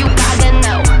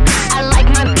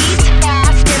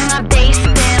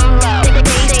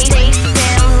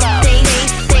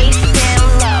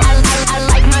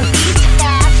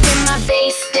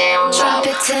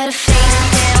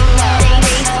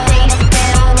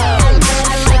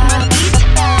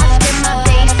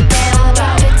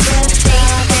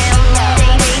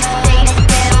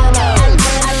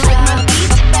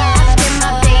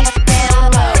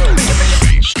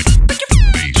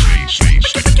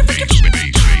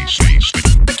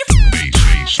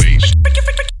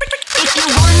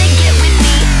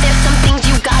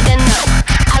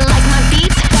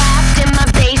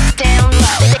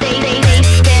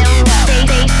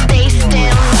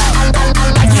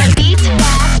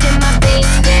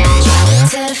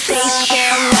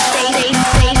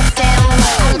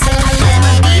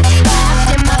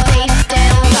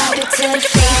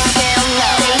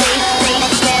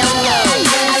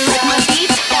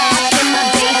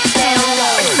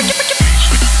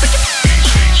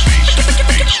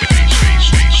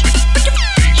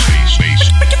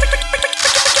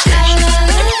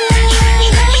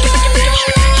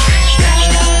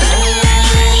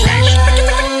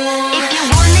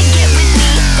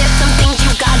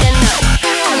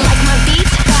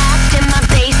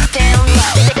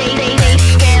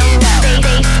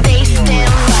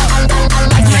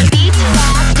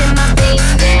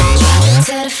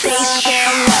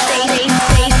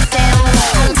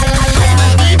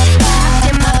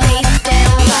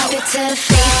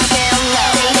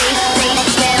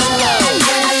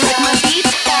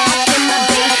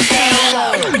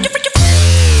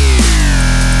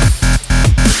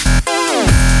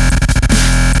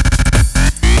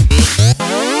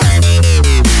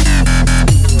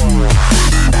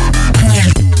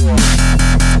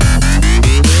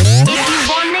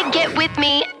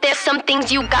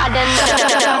 things you gotta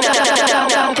know.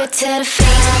 Drop it to the face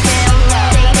down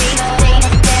low. Face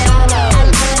down low.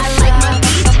 I like my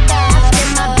beats fast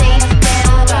and my bass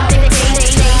down low. Face down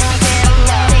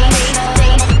low.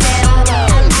 Face down low.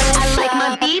 I like my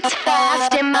beats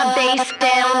fast and my bass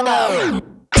down low.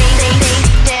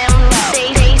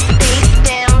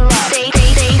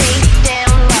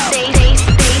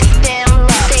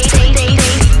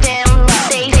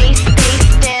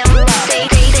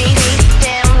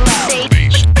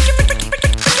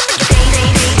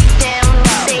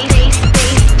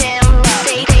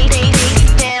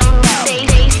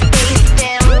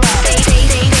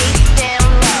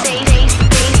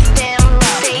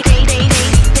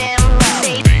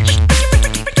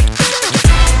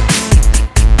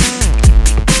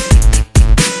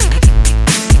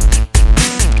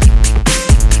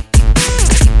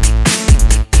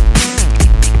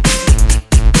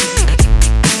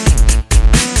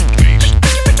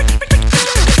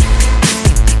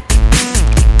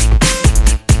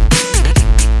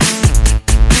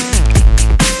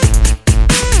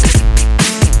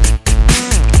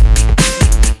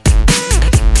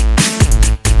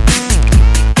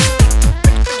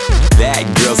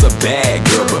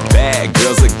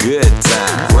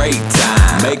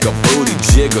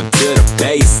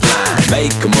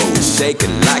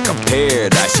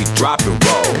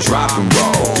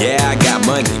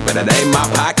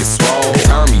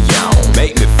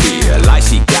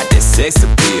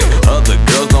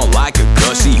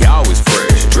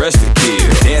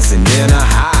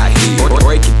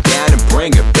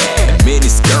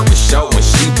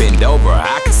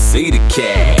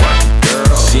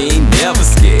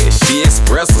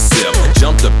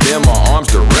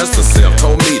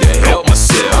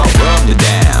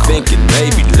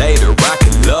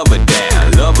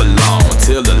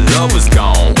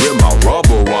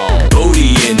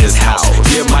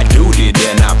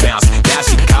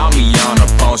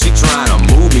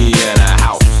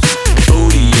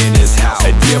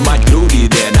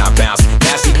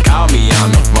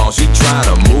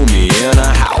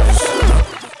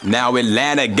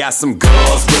 Atlanta got some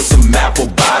girls with some apple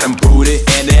bottom booty,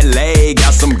 and LA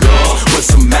got some girls with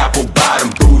some apple bottom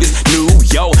booties. New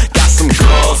York got some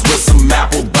girls with some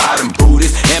apple bottom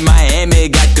booties, and Miami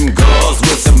got them girls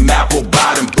with some apple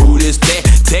bottom booties.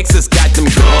 Texas got them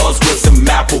girls with some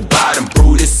apple bottom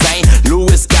booties. St.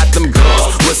 Louis got them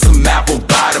girls with some apple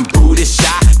bottom booties.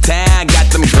 Chi-Town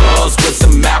got them girls with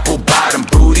some apple bottom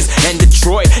booties, and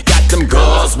Detroit got them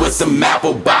girls with some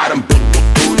apple bottom booties.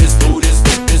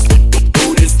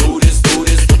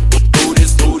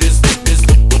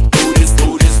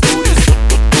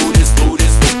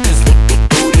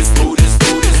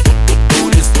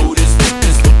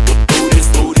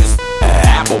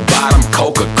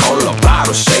 Coca-Cola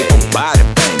bottle shape on body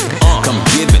banging. Come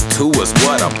give it to us,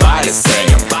 what a body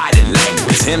saying. Body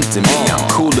language tempting me, I'm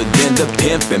cooler than the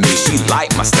pimp in me. She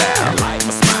like my style,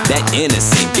 that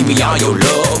innocent, give me all your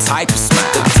love type of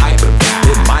smile. The type of guy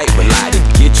that might rely to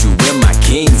get you in my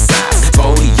king size.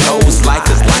 Folios like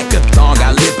a thong,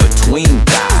 I live between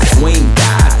thighs. Queen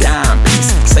thighs, dime piece,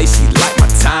 say she like my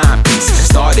timepiece.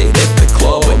 Started at the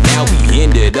club, but now we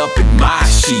ended up in my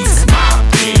sheets. My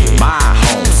bed, my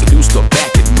home, seduced her back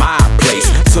at my place.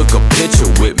 Took a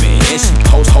picture with me and she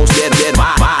posted at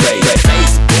my page.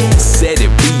 Facebook said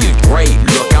it'd be a great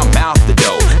look, I'm out the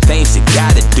door. Things you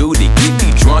gotta do to get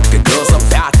me drunk, the girls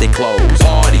about their clothes.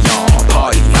 Party on,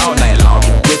 party all night long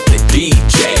with the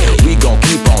DJ. We gon'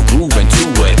 keep on grooving to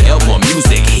whatever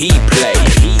music he play.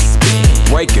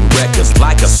 Breaking records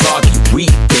like a soggy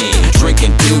weekend.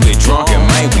 Drinking till we drunk and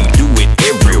man, we do it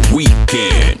every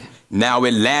weekend. Now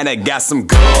Atlanta got some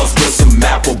girls with some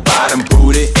apple bottom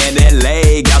booty, and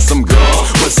LA got some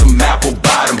girls with some apple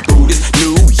bottom booties.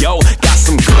 New York got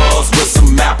some girls with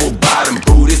some apple bottom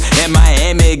booties, and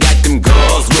Miami got them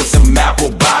girls with some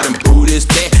apple bottom booties.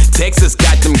 Texas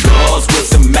got them girls with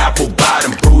some apple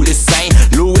bottom booties. St.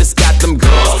 Louis got them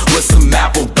girls with some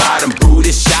apple bottom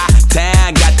booties.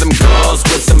 Chi-Town got them girls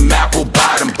with some apple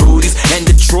bottom booties, and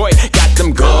Detroit got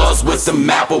them girls with some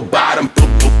apple bottom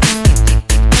booties.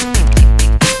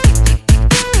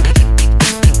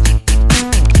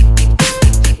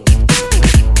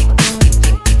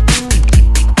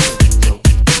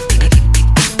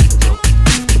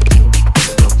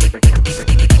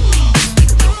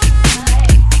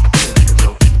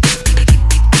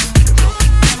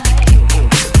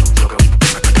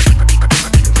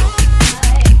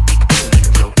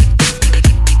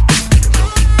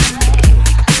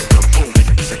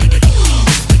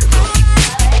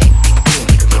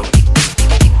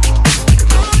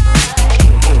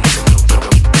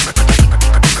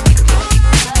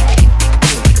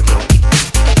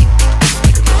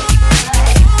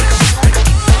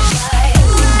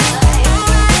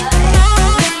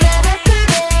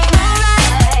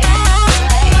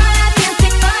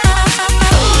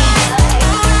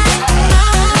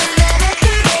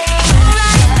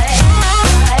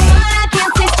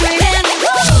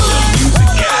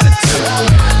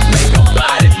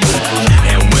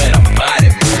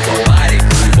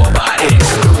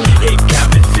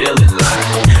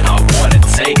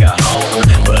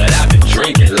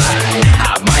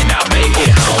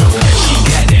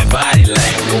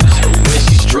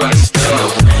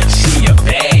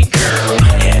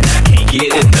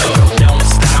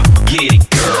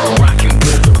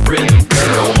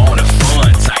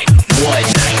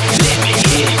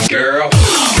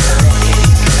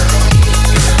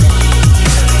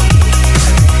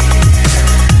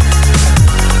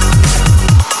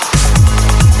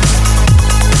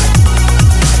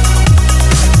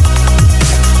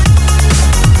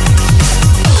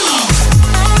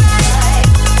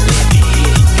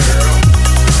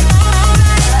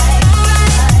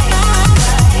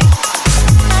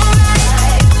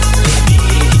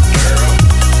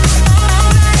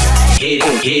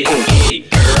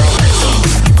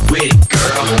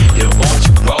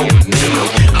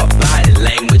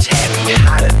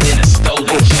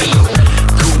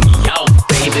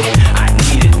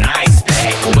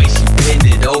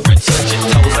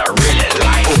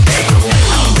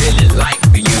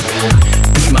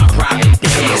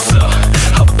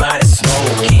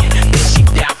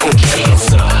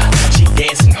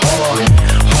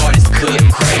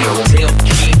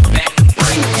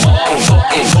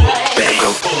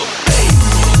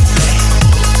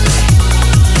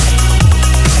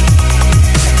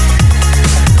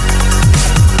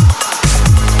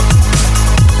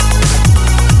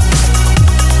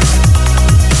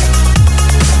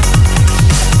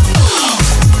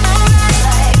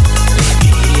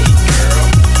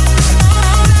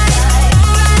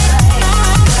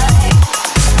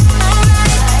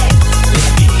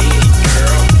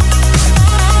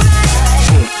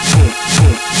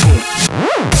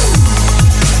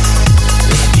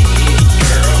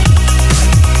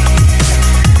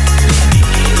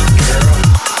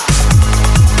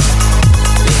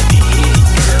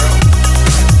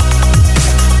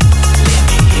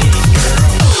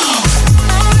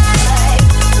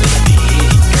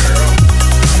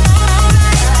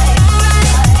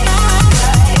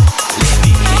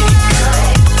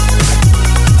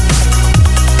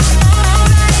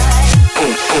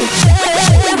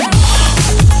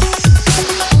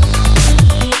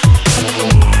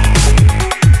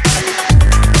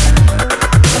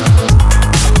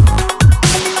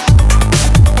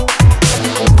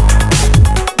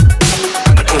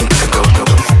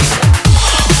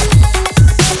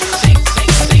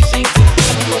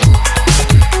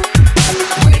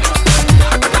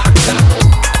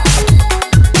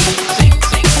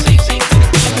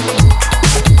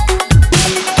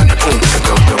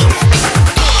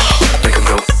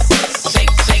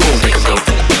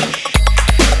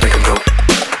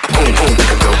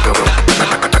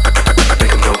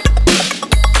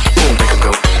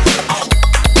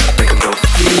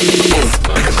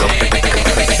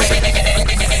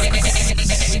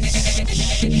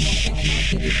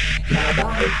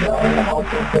 I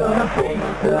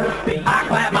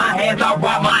clap my hands, I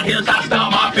rock my heels, I stomp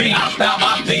my feet,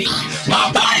 My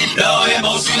body flow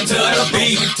emotion to the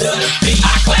beat,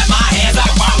 I clap my hands, I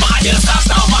rock my heels, I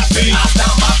stomp my feet,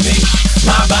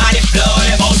 My body flow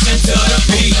emotion to the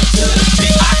beat,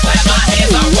 I clap my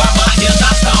hands, I rock my heels,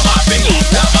 I stomp my feet,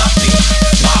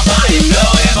 My body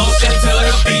flow emotion to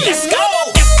the beat. Let's go.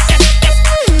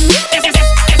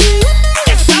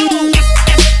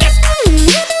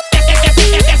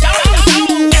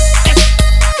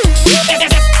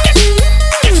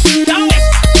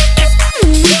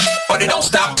 But it don't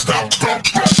stop. Don't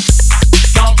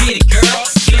get it, girl.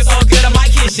 Feel so good, I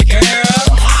might kiss you, girl.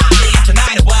 It's the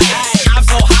night away. I'm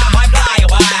so high, I might fly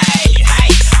away.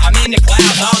 Hey, I'm in the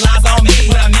clouds, all eyes on me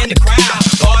when I'm in the crowd.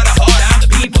 Heart to heart, I'm the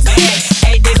people's man.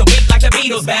 8 days a week like the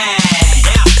Beatles band.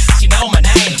 Yeah, she know my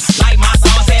name. Like my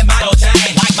song said, my gold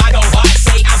chain. Like my gold watch,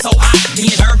 say I'm so hot. Me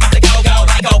and her about to go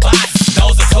like go bots.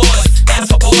 Those are toys,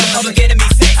 that's for boys. Come and get me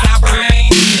sex, I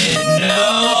bring it.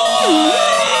 No.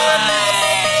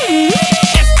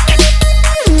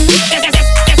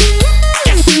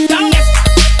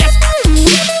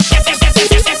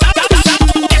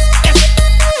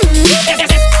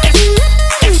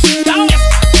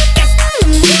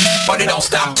 But it don't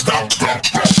stop.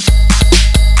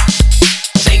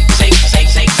 Shake, shake, shake,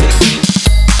 shake to the beat.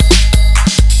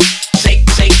 Shake,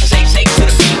 shake, shake, shake to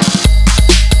the beat.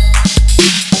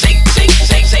 Shake, shake,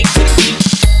 shake, shake to the beat.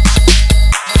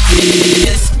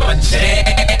 It's my jam.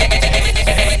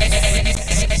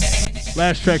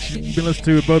 Last track you've been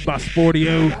listening to both by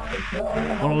Sportio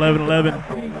on 1111.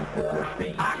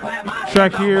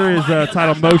 Track here is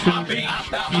titled Motion.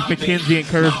 Keith McKenzie and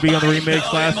Curtis B on the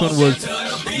remix. Last one was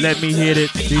Let Me Hit It,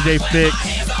 DJ Fix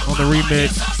on the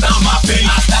remix.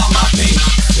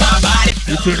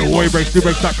 You're tuning to Warrior Breaks,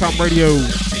 NewBreaks.com radio.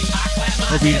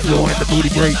 Hope you enjoying the booty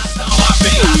breaks.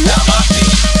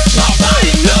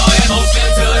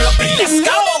 Let's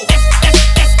go.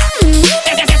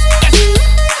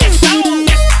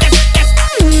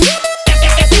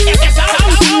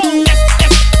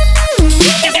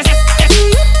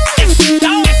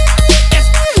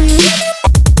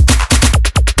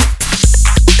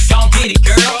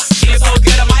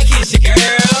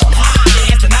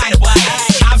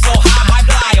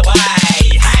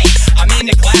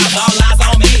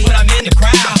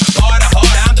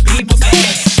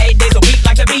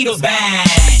 Beatles band,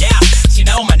 yeah, she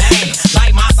know my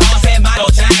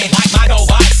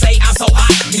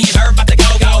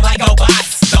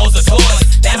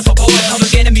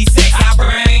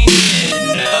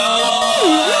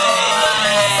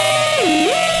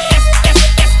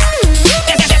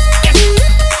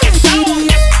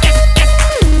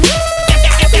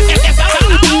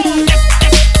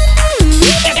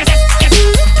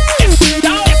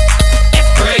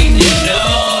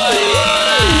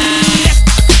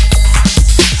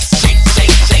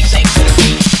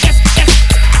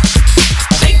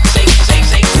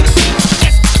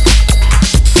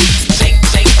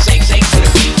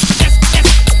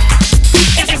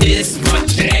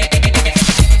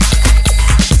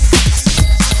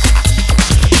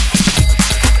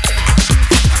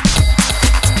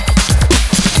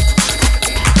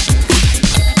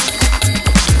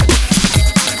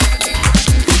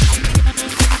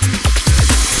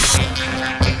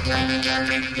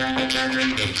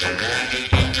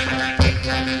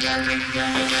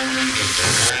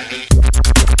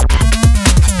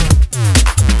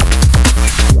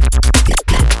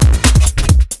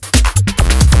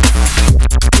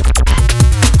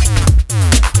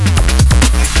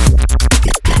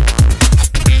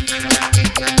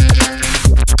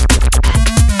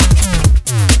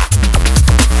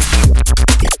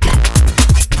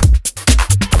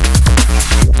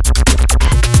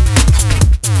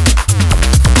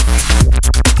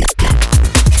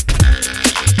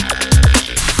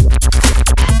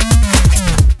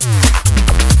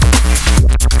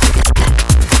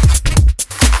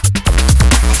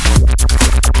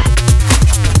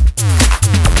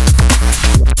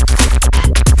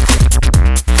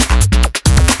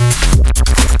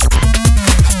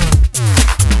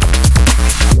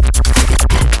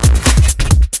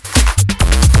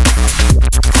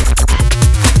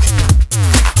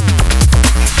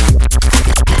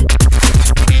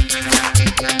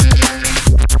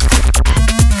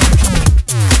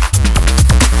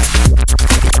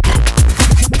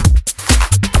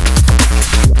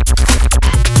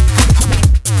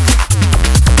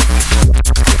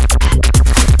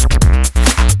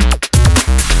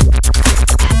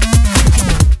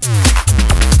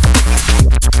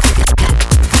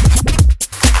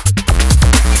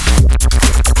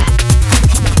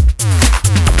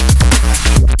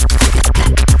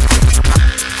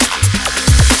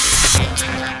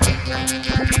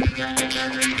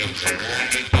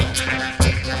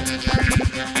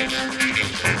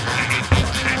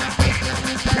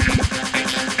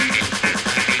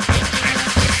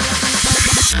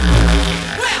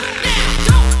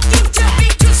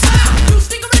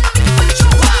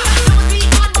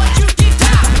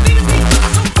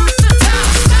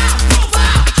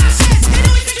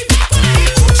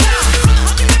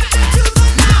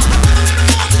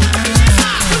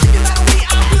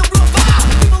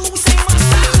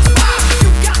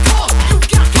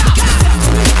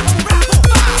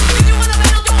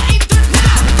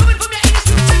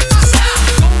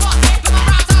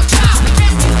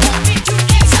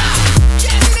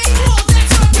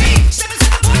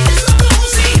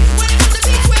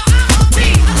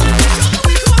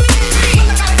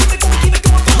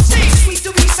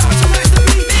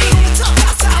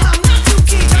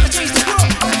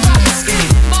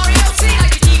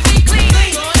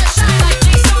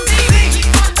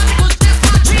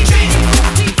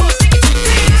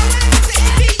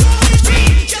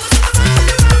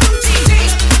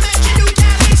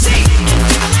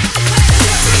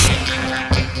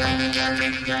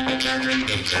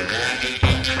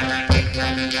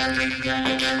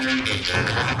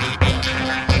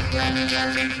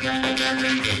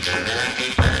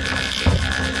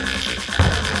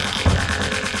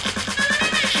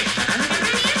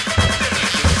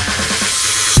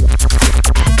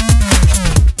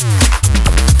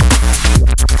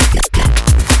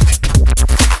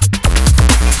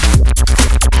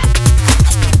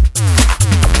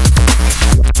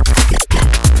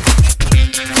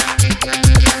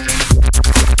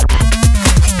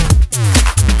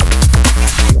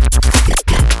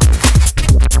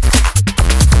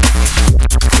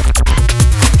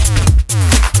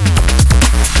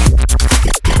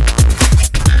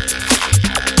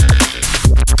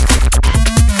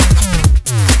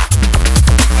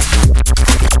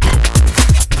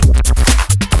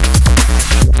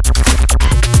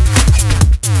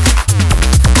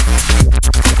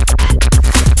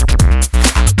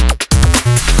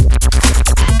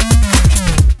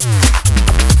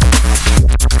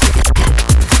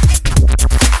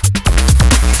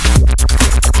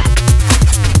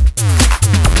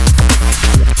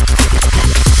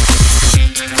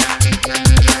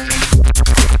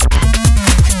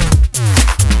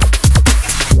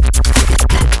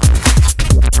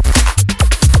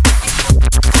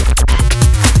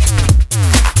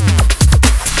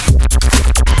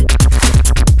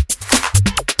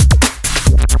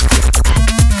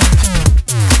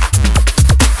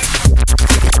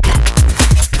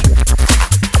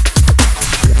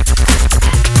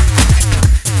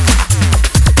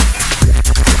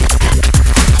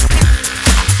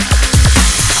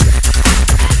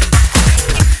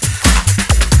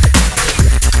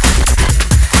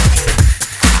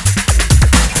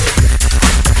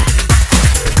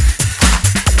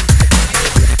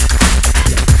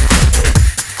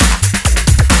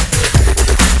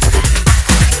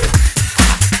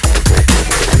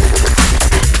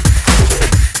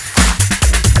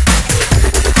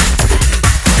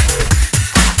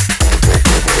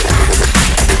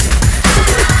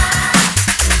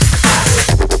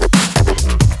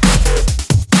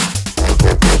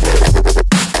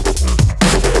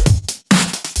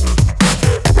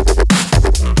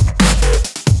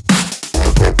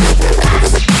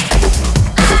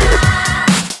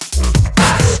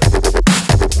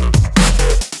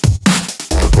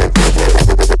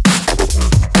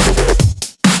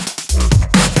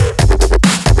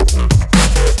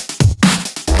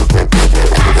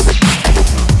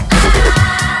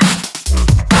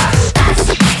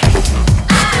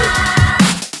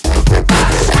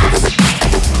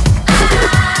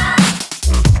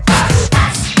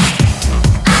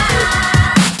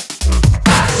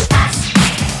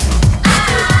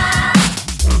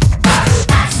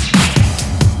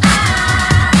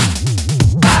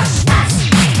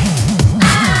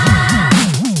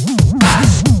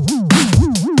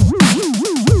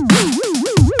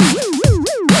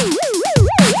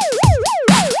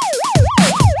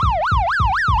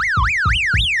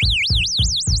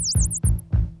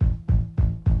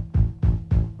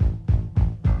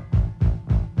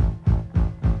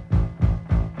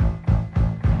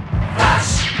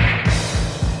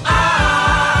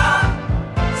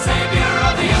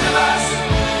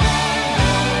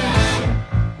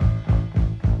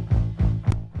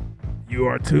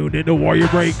tuned into Warrior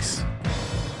Breaks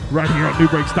right here on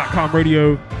NewBreaks.com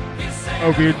radio.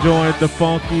 Over here enjoying the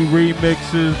funky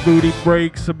remixes, booty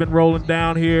breaks have been rolling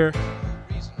down here.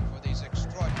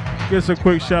 Get some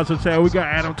quick shouts to chat. We got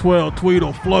Adam 12,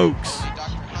 Tweedle, Floaks,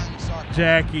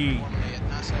 Jackie,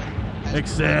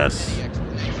 Excess,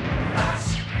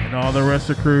 and all the rest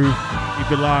of the crew.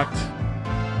 Keep it locked.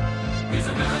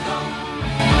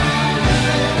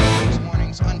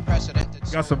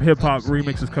 Got some hip hop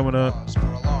remixes coming up.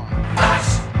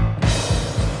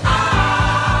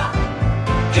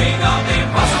 King of the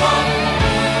impossible.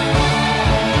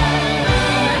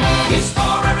 He's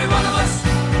for every one of us.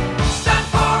 Stand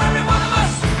for every one of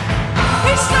us.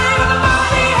 He's saving the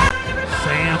body.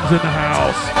 Sam's in the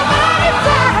house.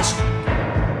 Flash.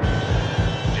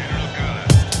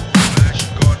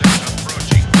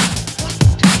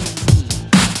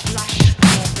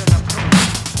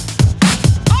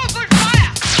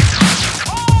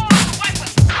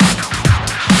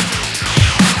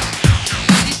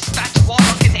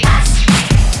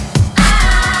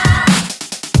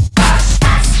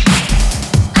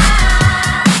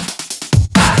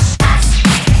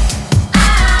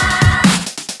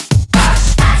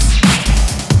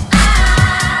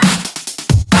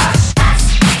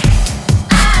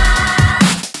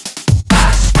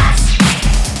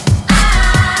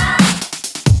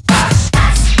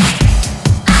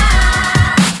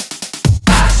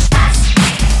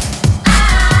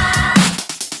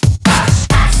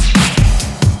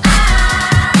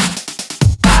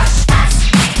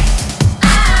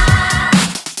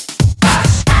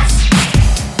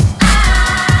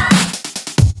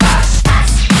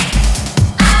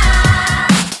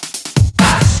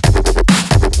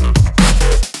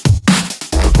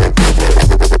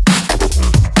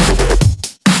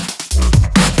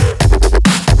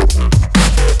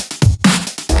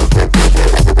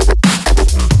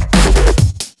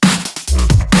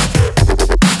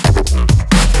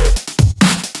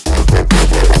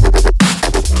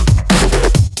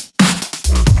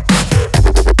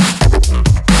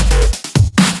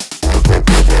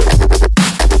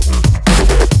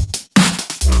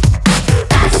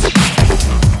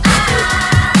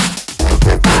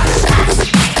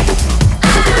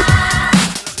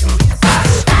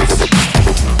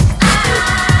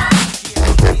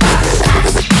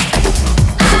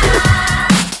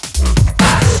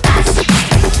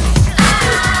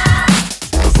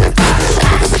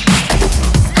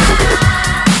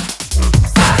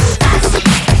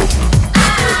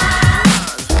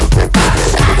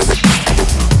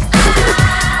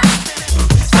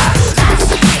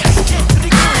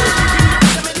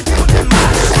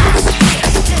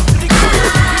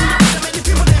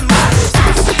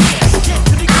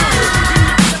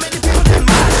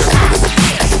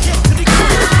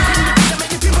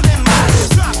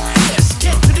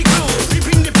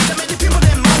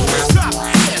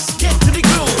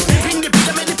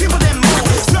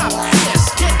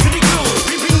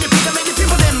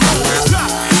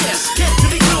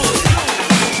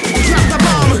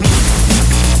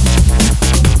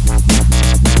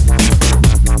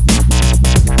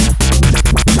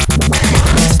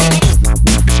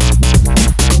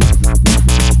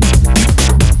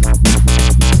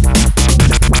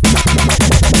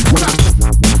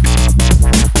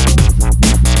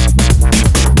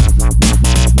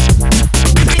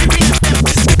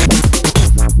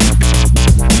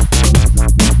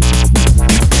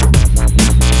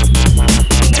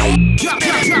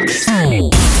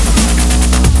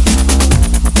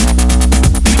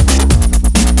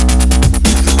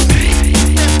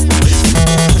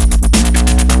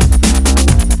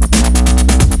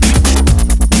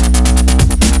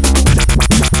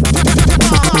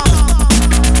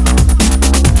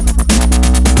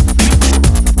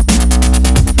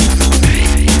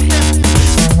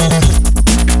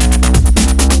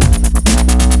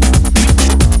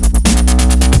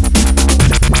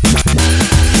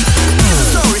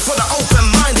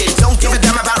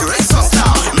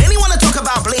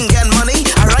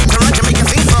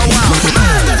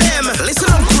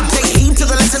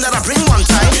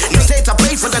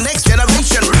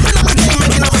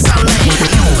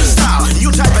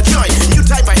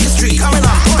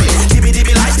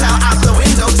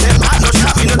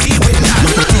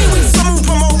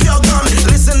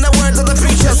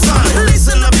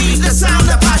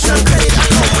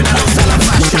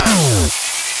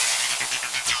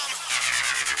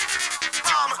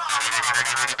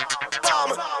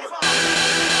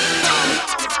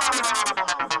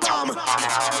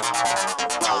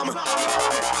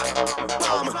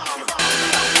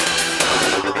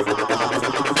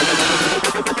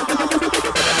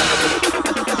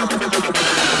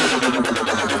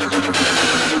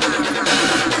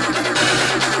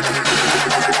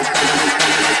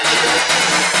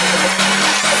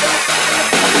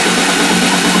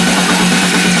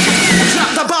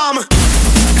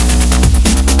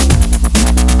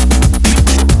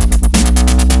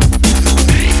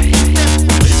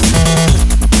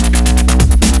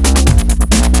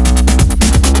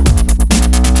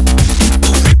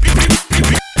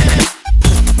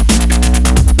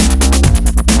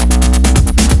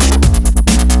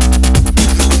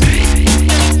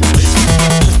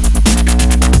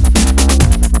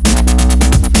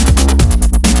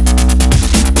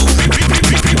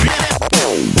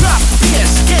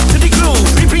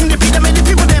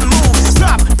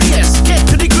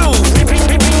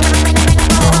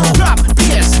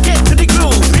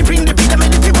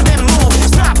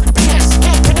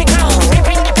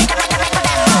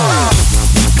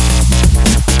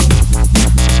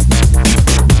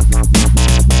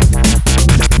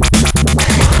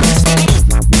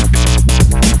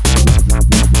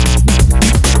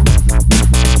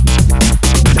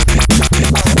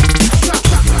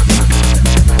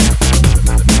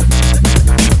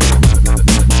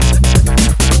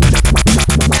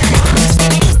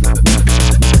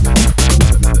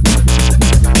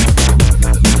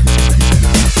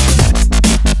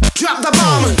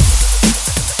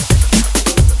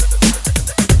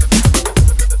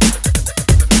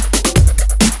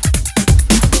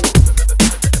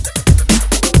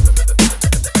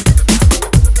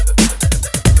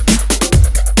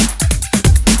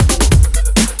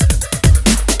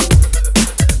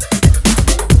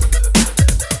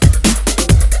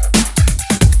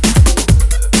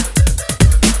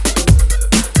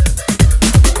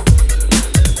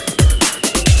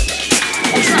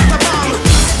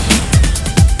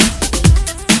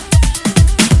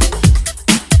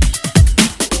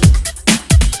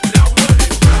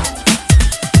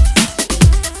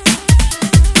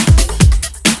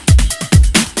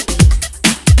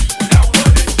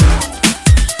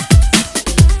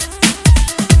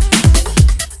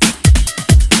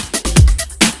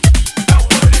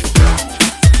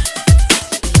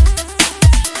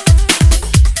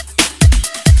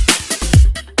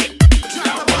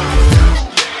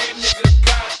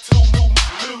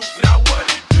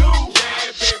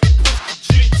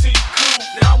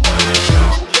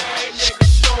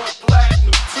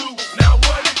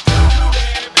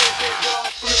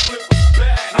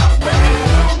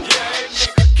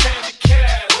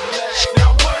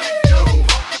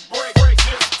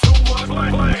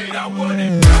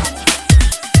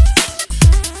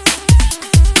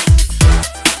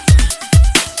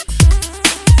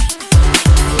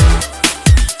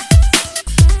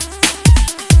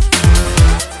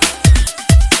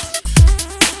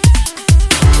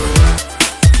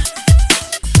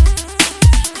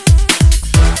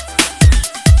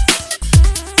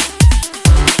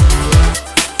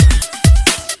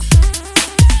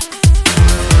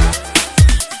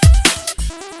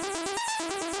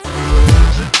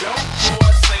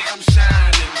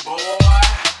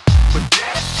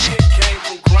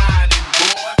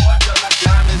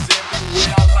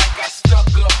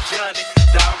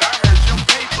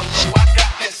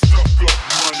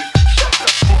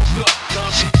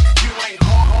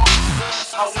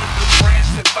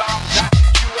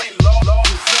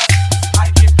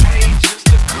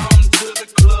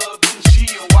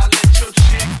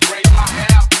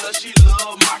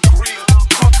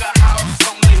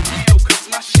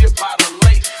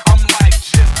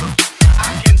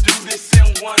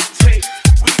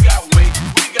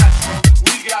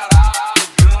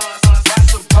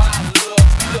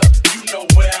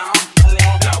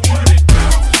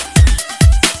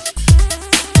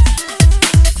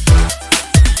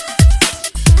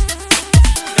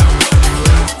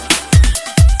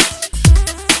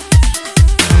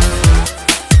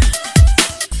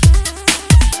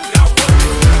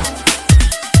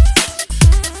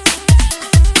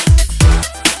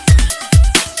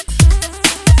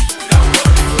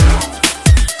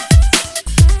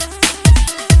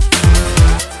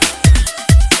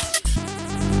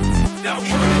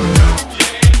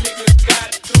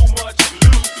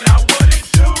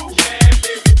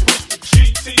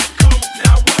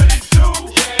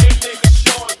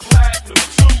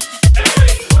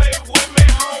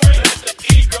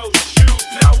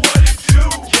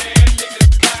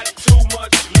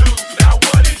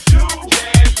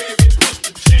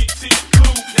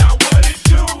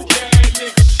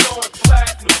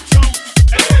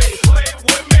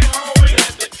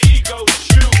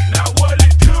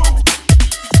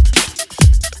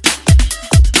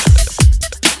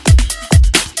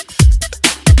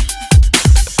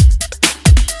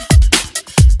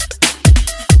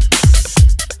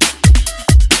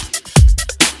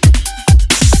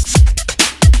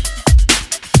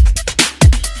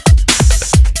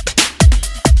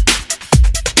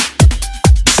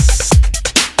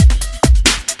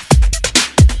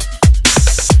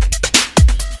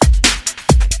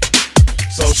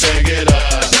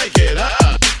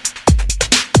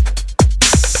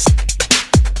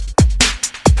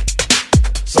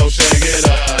 So shake it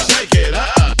up, shake it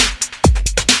up.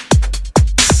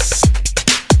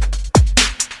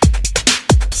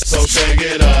 So shake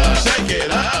it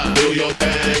up, do your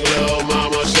thing, little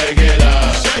mama, shake it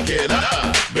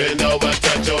up, bend over,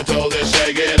 touch your toes and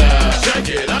shake it up,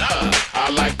 I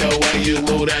like the way you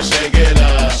move that, shake it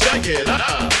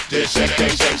up, just shake,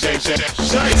 shake, shake, shake, shake,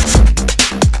 shake.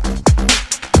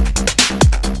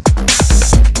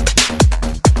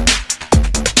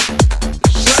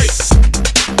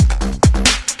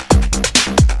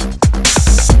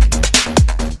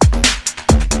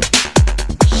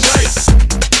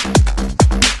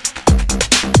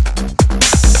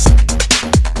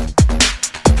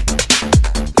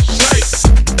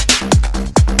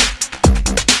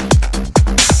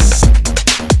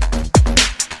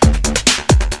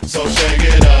 So shake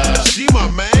it up. She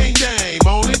my main game,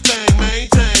 only thing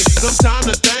maintain. Sometimes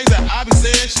the things that I be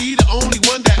saying, she the only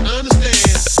one that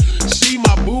understands. She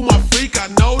my boo, my freak, I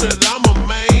know that I'm a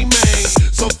main.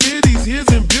 So fear these his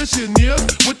ambition years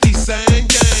with these same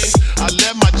games. I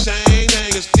let my chain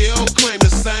hang and still claim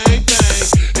the same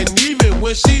thing. And even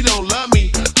when she don't love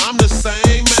me, I'm the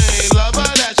same man. Love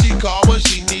her that she call when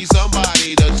she needs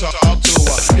somebody to talk to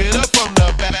her. Hit her from the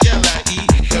back, L-I-E,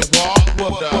 and walk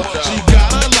with her. She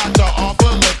got a lot to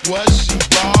offer, look what she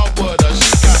brought with her. She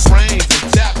got brains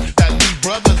and tap that leave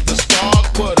brothers to stalk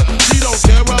with her. She don't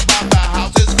care about the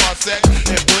houses, car, sex,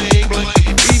 and bling bling.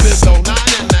 Even though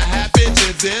 9.5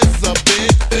 inches is a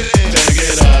big thing.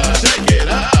 Shake it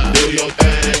up, do your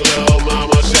thing, little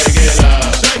mama, shake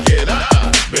it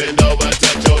up, bend over,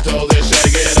 touch your toes and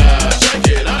shake it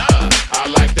up, I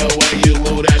like the way you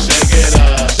move that, shake it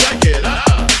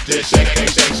up, just shake, shake,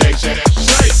 shake, shake, shake,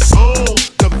 shake. Oh,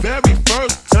 the very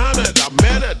first time that I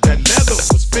met her, that leather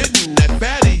was fitting, that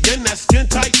fatty and that skin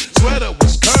tight sweater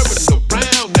was curving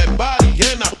around that body,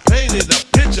 and I painted a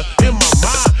picture in my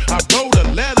mind. I wrote a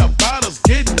letter about us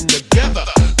getting together.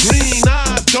 Green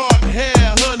eyes, dark hair,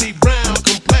 honey brown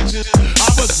complexion. I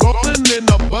was rolling in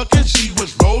a bucket, she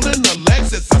was rolling a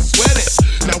Lexus. I sweat it.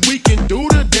 Now we can do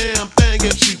the damn thing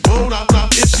if she wanna.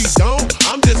 If she don't,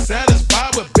 I'm just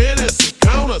satisfied with business and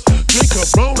counters. Drink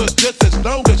Coronas just as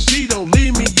long as she don't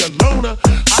leave me alone.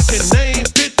 I can name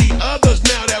 50 others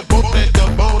now that wanted the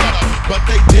boner, but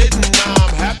they didn't. Now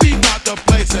I'm happy about the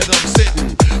place that I'm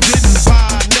sitting. Didn't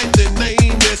buy next, the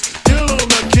name is still on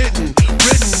the kitten.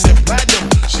 Written in platinum.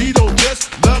 She don't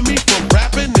just love me for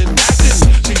rapping and acting.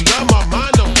 She love my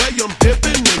mind, the way I'm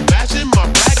dipping and mashing my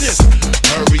blackness.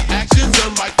 Her reactions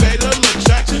unlike fatal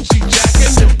attraction. She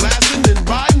jacking and blasting and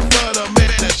riding for the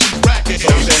man that she's racking.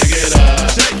 So shake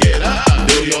it up,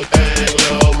 do your thing,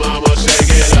 little mama,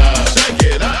 shake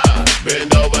it up,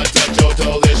 bend over, touch your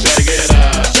toes and shake it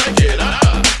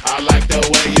up, I like the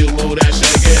way you move that,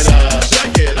 shake it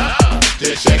up,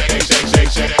 just shake, shake, shake,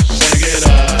 shake, shake, shake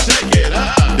it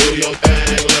up, do your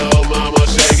thing, little mama,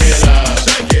 shake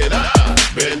it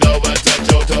up, bend over,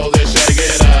 touch your toes and shake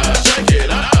it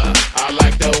up, I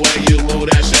like the way you move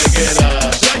that, shake it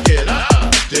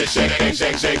up, just shake, shake,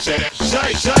 shake, shake, shake,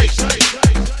 shake, shake, shake, shake.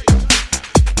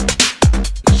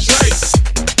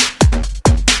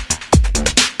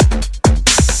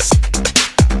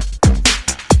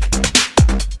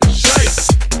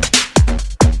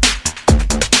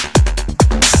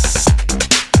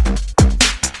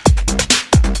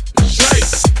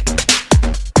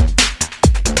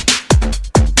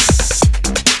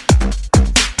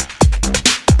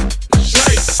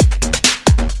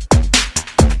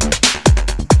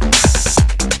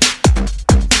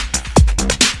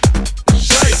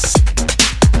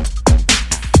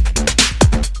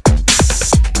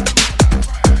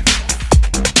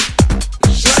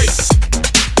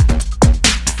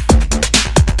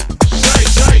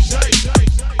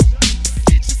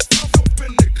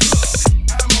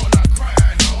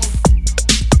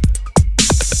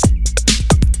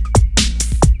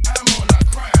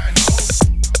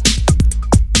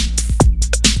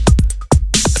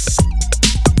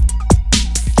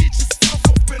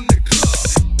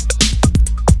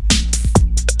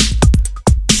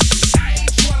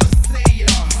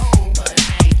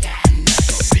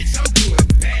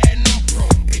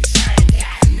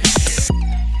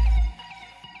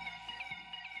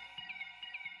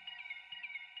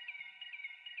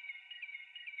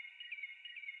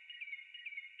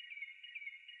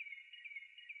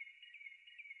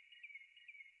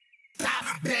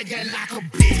 Begging like a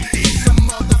bitch, it's a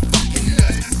motherfucking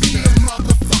nut. Be a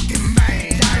motherfucking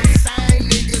man. Same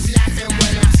niggas laughing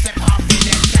when I step off in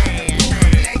that can.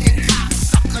 Bootlegging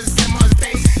cocksuckers in my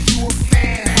face, you a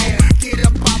fan, ho. Get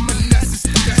up on my nuts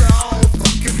and start your own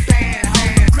fucking band, ho.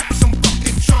 Grab some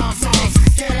fucking drums, ho.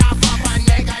 Get off of my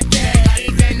nigga dead.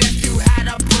 Even if you had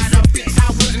a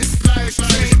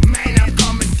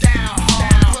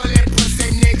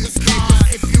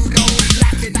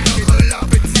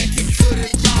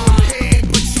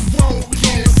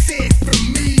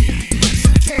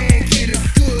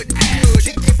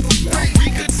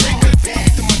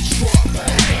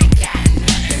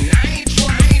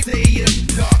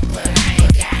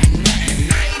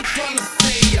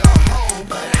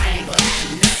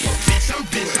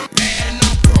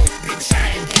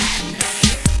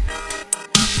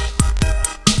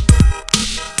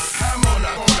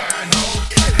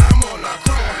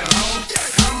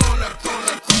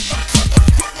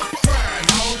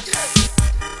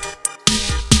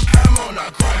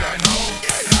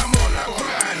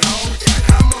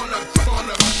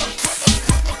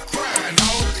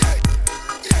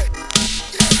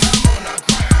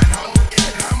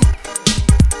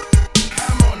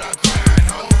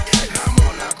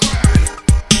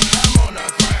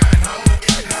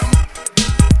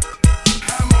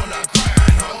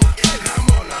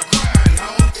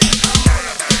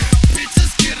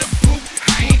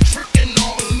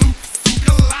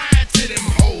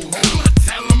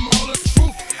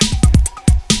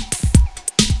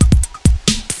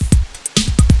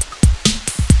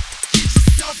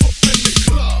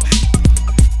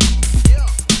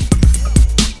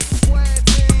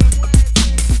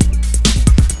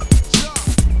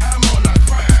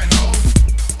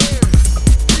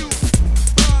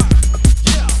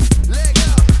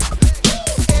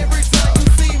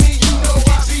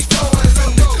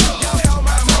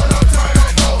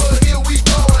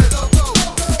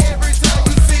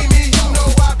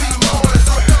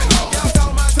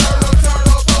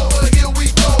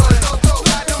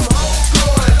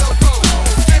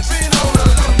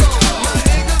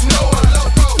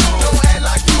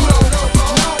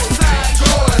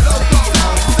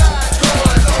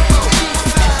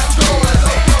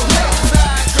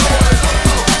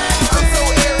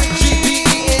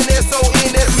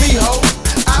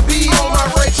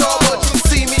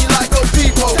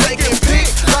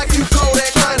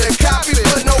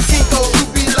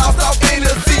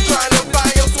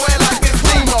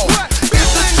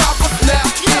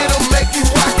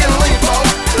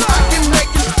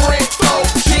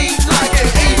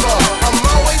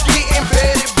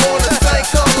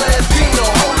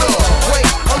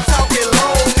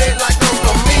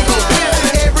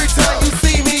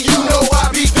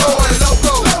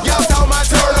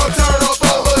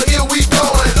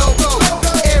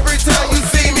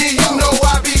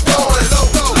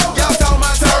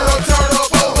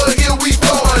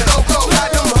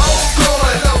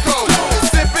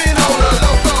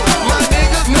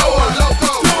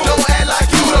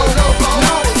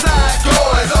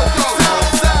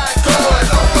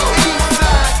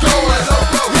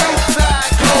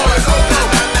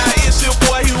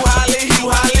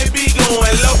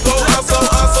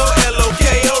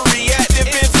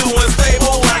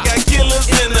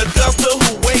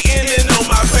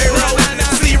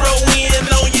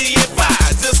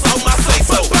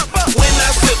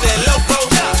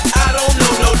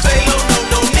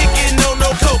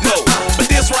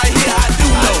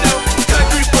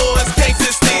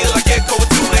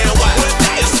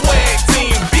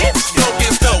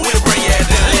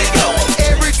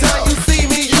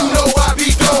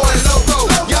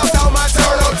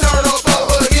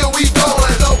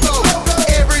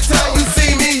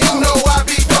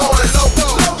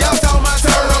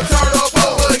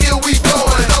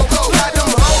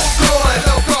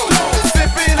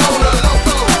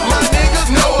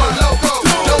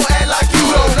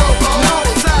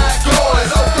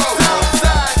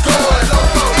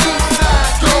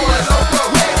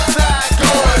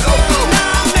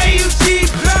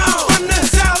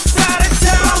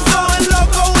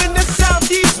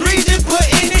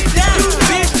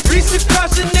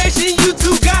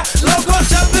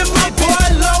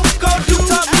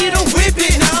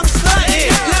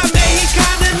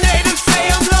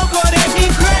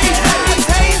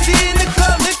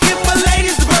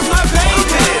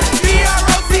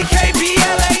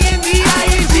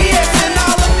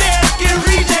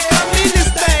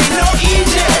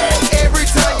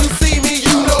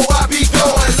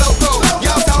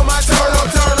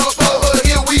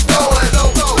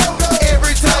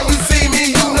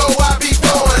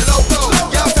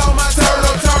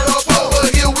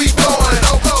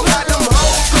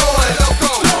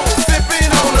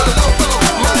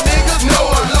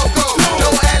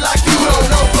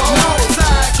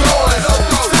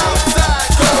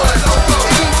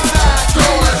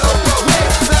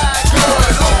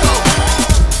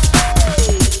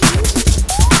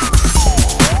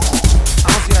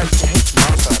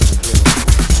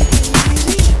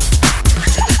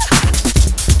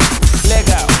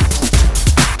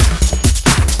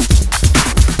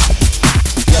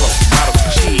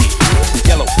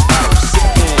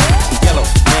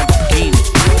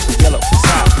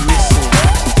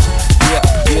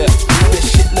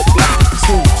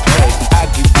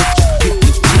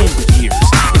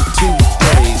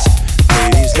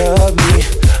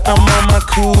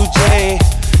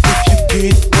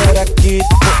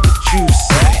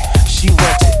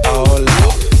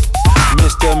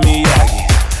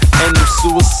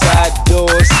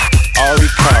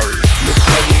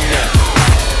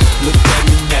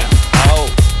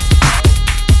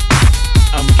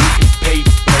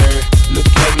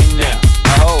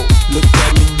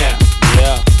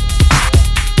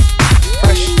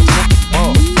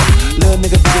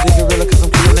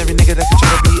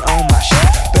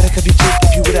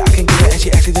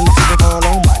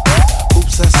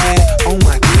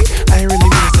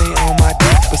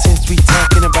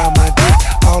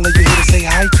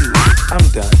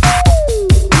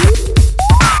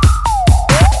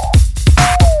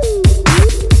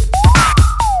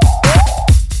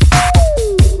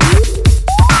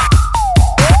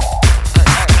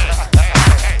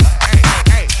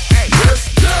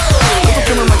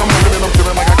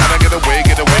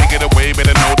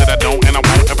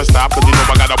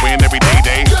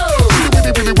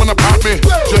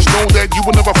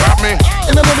drop me.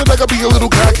 And I know that I gotta be a little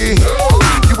cocky.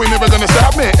 You ain't never gonna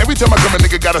stop me. Every time I come, a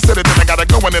nigga gotta set it, then I gotta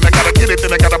go, and then I gotta get it,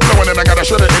 then I gotta blow, and then I gotta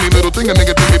shut it. Any little thing a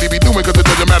nigga think that he be doing, cause it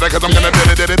doesn't matter, cause I'm gonna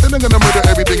dead it. Then I'm gonna murder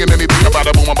everything and anything about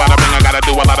a boom, about a bing. I gotta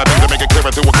do a lot of things to make it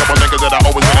clearer to a couple niggas that I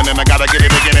always win, and then I gotta get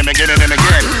it again and again and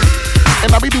again. And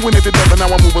I be doing it to death, and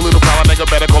now I move a little foul. A nigga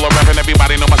better call a rap, and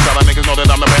everybody know my style. Niggas know that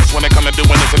I'm the best when it come to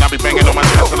doing this. And I be banging on my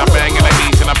chest, and I bang in the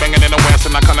east, and I banging in the west.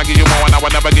 And I kinda give you more, and I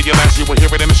would never give you less. You will hear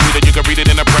it in the street, and you can read it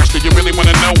in the press. Do you really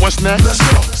wanna know what's next? Let's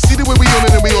go. See the way we on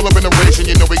it, and we all up in the race. And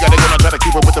you know we gotta go and try to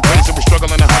keep up with the pace. And we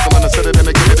struggling and hustling and set it and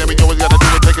get it. And we always gotta do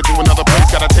it, take it to another place.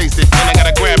 Gotta taste it, and I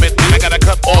gotta grab it. And I gotta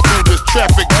cut all through this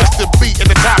traffic just to be at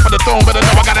the top of the throne. But I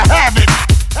know I gotta have it.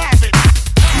 Have it.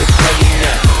 Look at me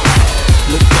now.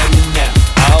 Look at me now.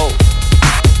 Oh,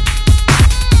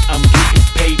 I'm getting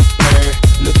paper.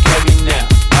 Look at me now.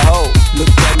 Oh, look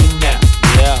at me now.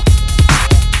 Yeah.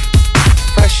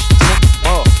 Fresh to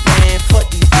man, fuck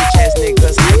these bitch ass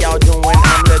niggas. How y'all doing?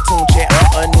 I'm the tune chat.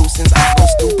 I'm a nuisance. I go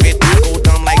stupid. I go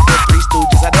dumb like the Three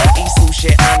Stooges. I don't eat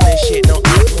sushi. I'm the shit. No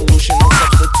pollution, no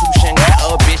substitution. Got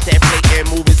a bitch that play air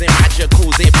movies in my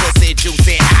jacuzzi. Pussy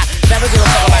juicy. I never give a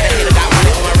fuck about a hater. Got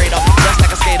money on my radar. Just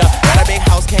like a skater. Got a big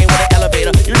house, came with an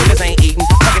elevator. You niggas ain't eating.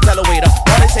 Fucking tell a waiter.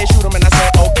 All they say shoot 'em and I say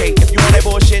okay. If you on that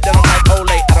bullshit, then I'm like, oh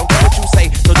late. I don't care what you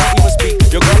say, so don't even speak.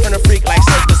 Your girlfriend a freak like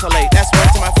Cirque du Soleil. That's word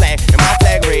to my flag, and my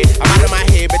flag red. I'm out of my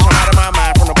head, bitch. I'm out of my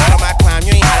mind. From the bottom I climb.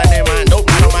 You ain't out of their mind. Nope,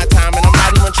 not on my time, and I'm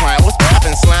not even trying. What's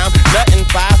poppin', slime? Nothing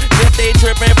 5. If they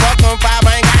trippin', fuck 'em 5.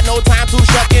 I ain't got no time to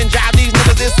shuck and jive. These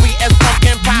niggas is sweet as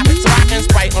pumpkin pie. So I can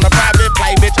Sprite on a private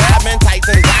flight, bitch. I've been tight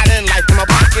since I didn't life. And my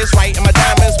pockets right, and my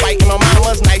diamonds white, and my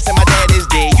mama's nice, and my dad is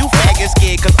dead. You faggot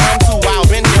scared, cause I'm too wild.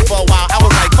 Been here for a while. I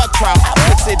was like, fuck trial. I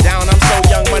would sit down. I'm so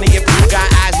young money. If you got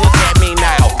eyes, look at me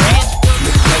now, bitch.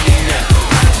 Look at me now.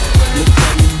 Look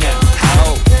at me now.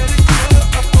 Oh,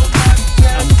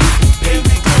 I'm getting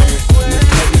paper.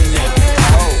 Look at me now.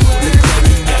 Oh, look at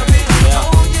me now. Yeah.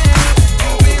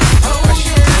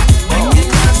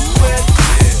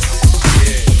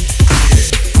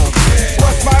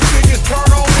 What's my biggest turn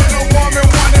on when a woman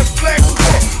want to flex?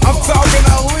 I'm talking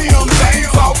to Liam, they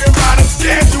ain't talking about a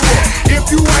schedule.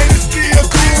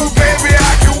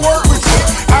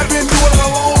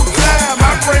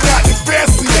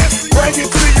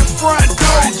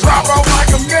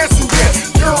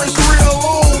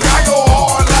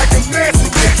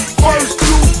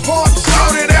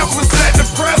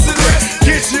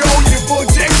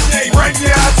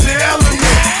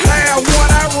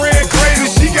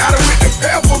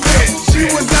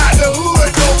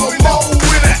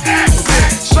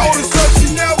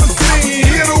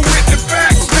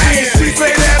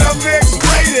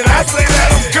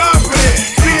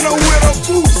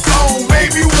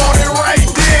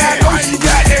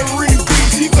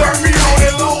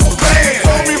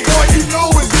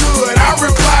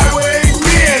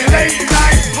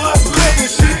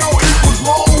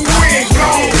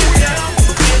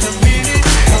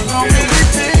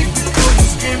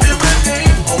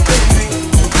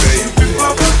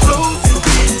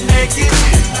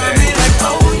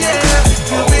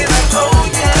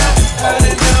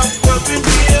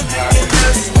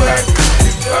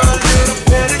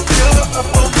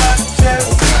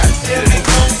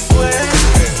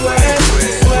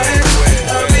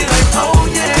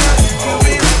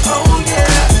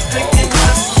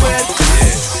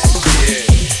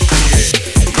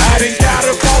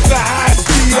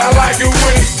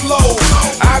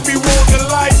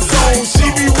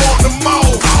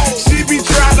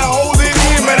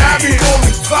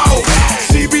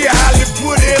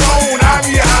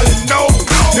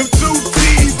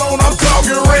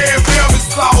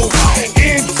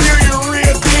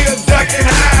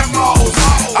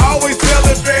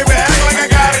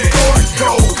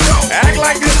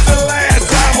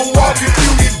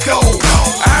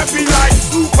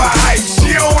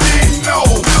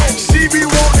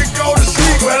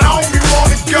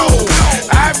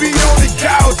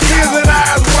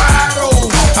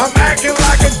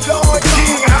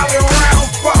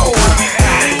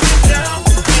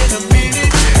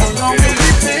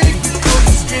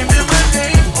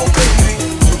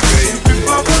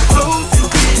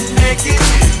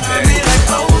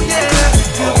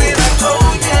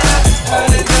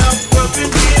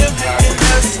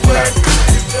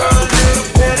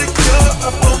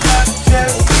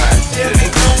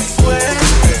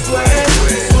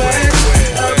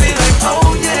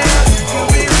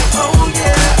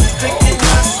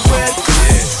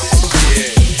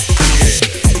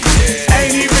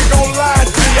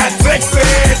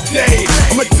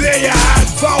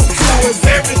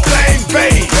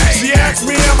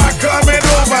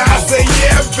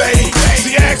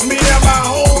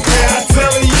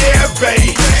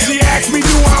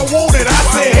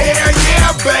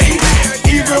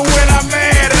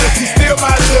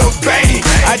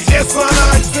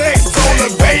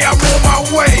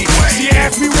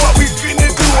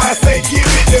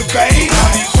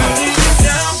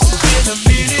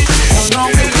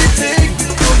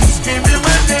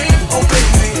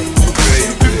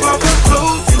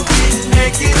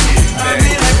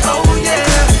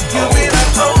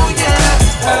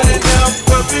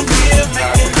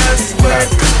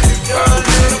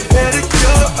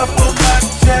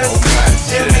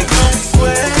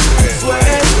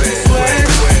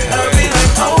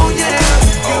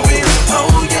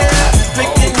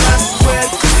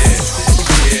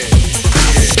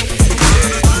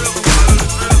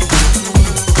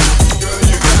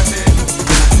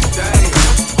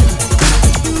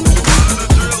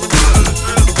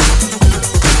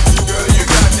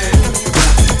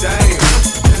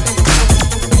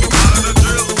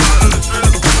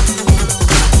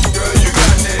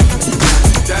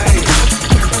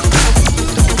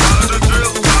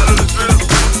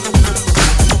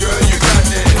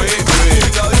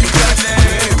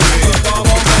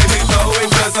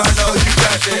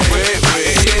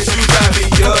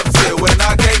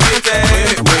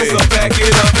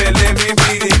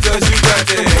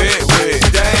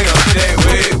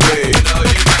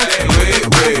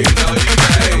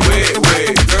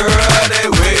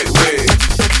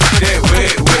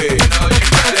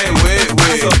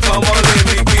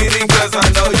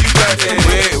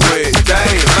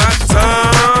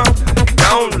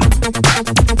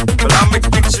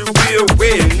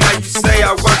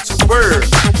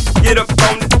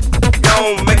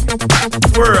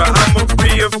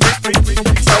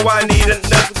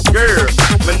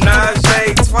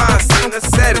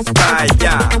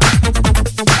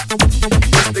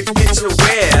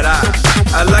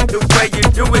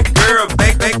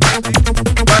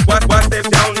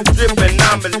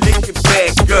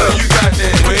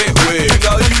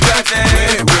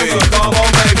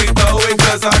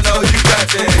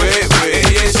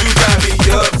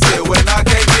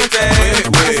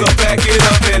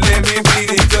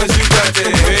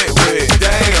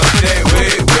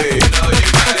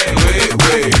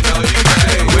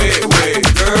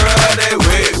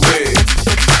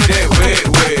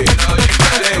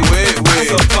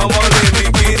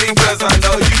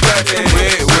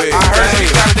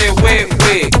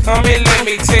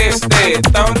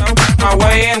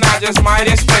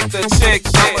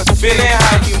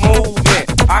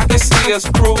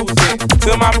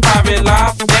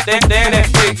 Damn, that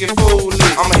figure foolish.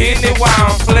 I'm hitting it while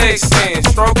I'm flexing,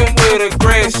 stroking with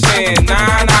aggression. 9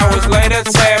 hours later,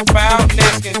 tap out,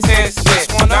 next contestant.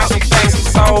 Now she thinks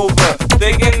it's over,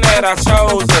 thinking that I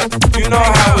chose her. You know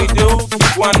how we do,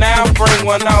 keep one out, bring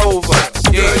one over.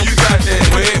 Yeah, you got that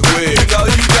wet. You know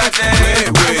you got that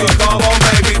wet. So come on,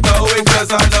 baby, throw it, cause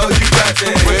I know you got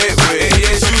that wet. And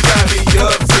yes, you got me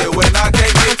upset when I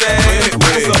can't get that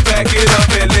wet. So back it up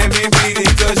and let me beat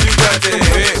it, cause you got that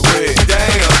wet.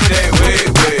 Damn, that wet.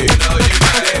 You know you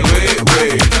got that wet.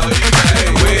 You know you got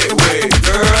that wet.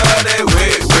 Girl, that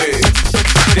wet.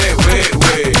 That wet.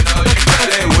 You know you got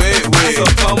that wet. So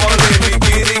come on, let me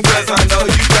get it, cause I know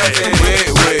you got that wet.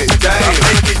 Damn. I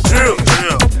make it drip,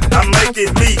 I make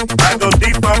it leak. I go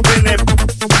deep up in that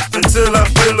until I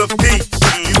feel a peak.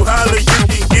 You holler, you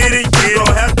can get it, you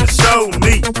gon' have to show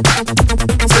me.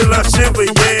 Till I shiver,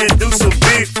 yeah, do some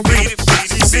big feet.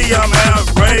 She see I'm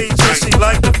outraged, and she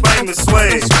like the famous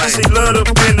swag. She love the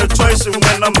penetration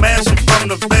when I'm mashing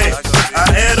from the back. I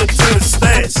add her to the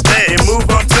stats, and move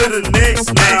on to the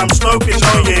next. Now I'm stroking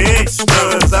on your ex,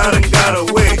 cause I done got a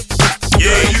wet.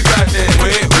 Yeah, you got that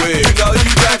wet. You know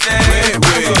you got that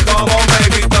wet. So come on,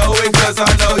 baby, throw it, cause I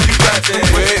know you got that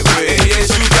wet. And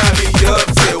yes, you got me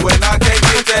upset when I can't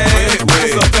get that wet.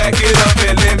 So back it up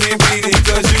and let me beat it,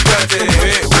 cause you got that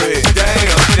wet. Damn,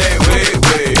 that wet.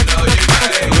 You know you got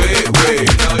that wet.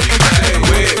 You know you got that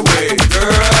wet.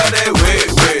 Girl, that wet.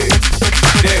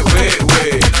 That wet.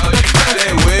 You know you got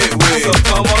that wet. So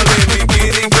come on, let me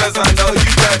get it, cause I know you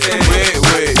got that wet.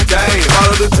 Damn.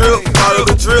 Follow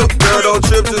the drip, girl, don't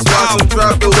trip, just watch him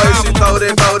drop the way she throw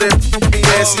that.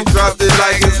 Yeah, she dropped it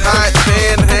like it's hot.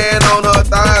 Hand on her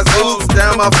thighs, oops,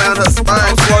 damn, I found her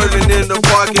spine. Swerving in the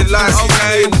parking lot, she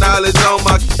spitting knowledge on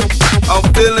my. I'm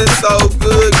feeling so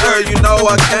good, girl, you know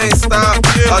I can't stop.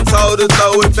 I told her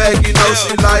throw it back, you know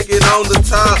she like it on the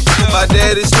top. My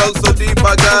daddy stroked so deep,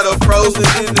 I got her frozen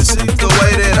in the sheets. The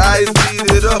way that ice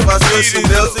beat it up, I swear she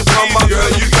melted from my.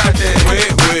 Girl, you got that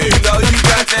wet. You know you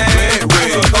got that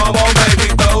wet. So come on,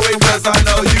 baby, throw it, cause I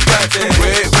know you got that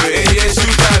wet. And yes, you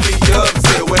got me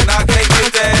upset when I can't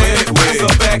get that wet.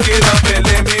 So back it up and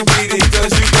let me beat it,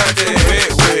 cause you got that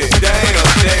wet. Damn,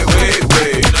 that wet.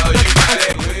 You know you got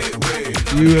that wet.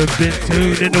 You have been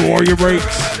tuned into Warrior Breaks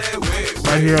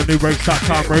right here on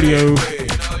NewBreaks.com Radio,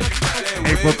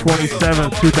 April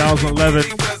 27th, 2011.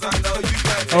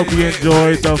 Hope you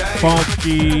enjoyed the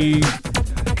funky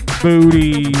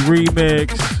booty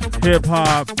remix hip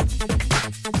hop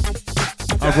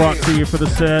I brought to you for the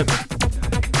set.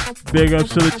 Big ups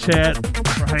to the chat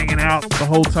for hanging out the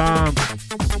whole time.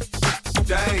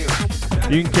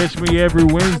 You can catch me every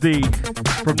Wednesday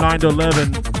from 9 to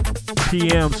 11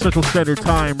 p.m. Central Standard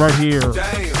Time right here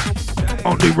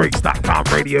on NewBreaks.com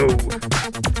Radio.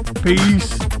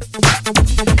 Peace.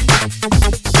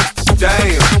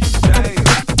 Damn.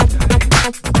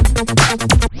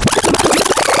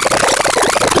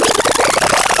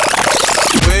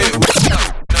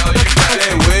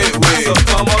 So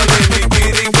come on, let me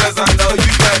get it, cause I know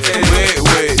you got that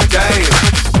wet. Damn.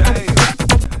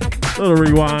 Little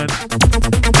rewind.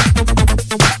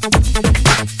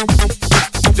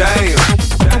 Damn.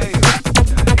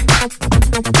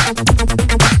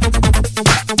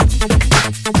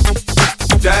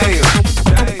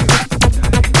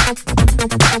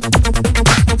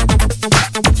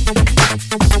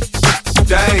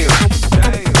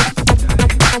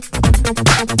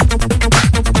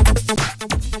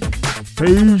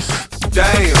 Peace.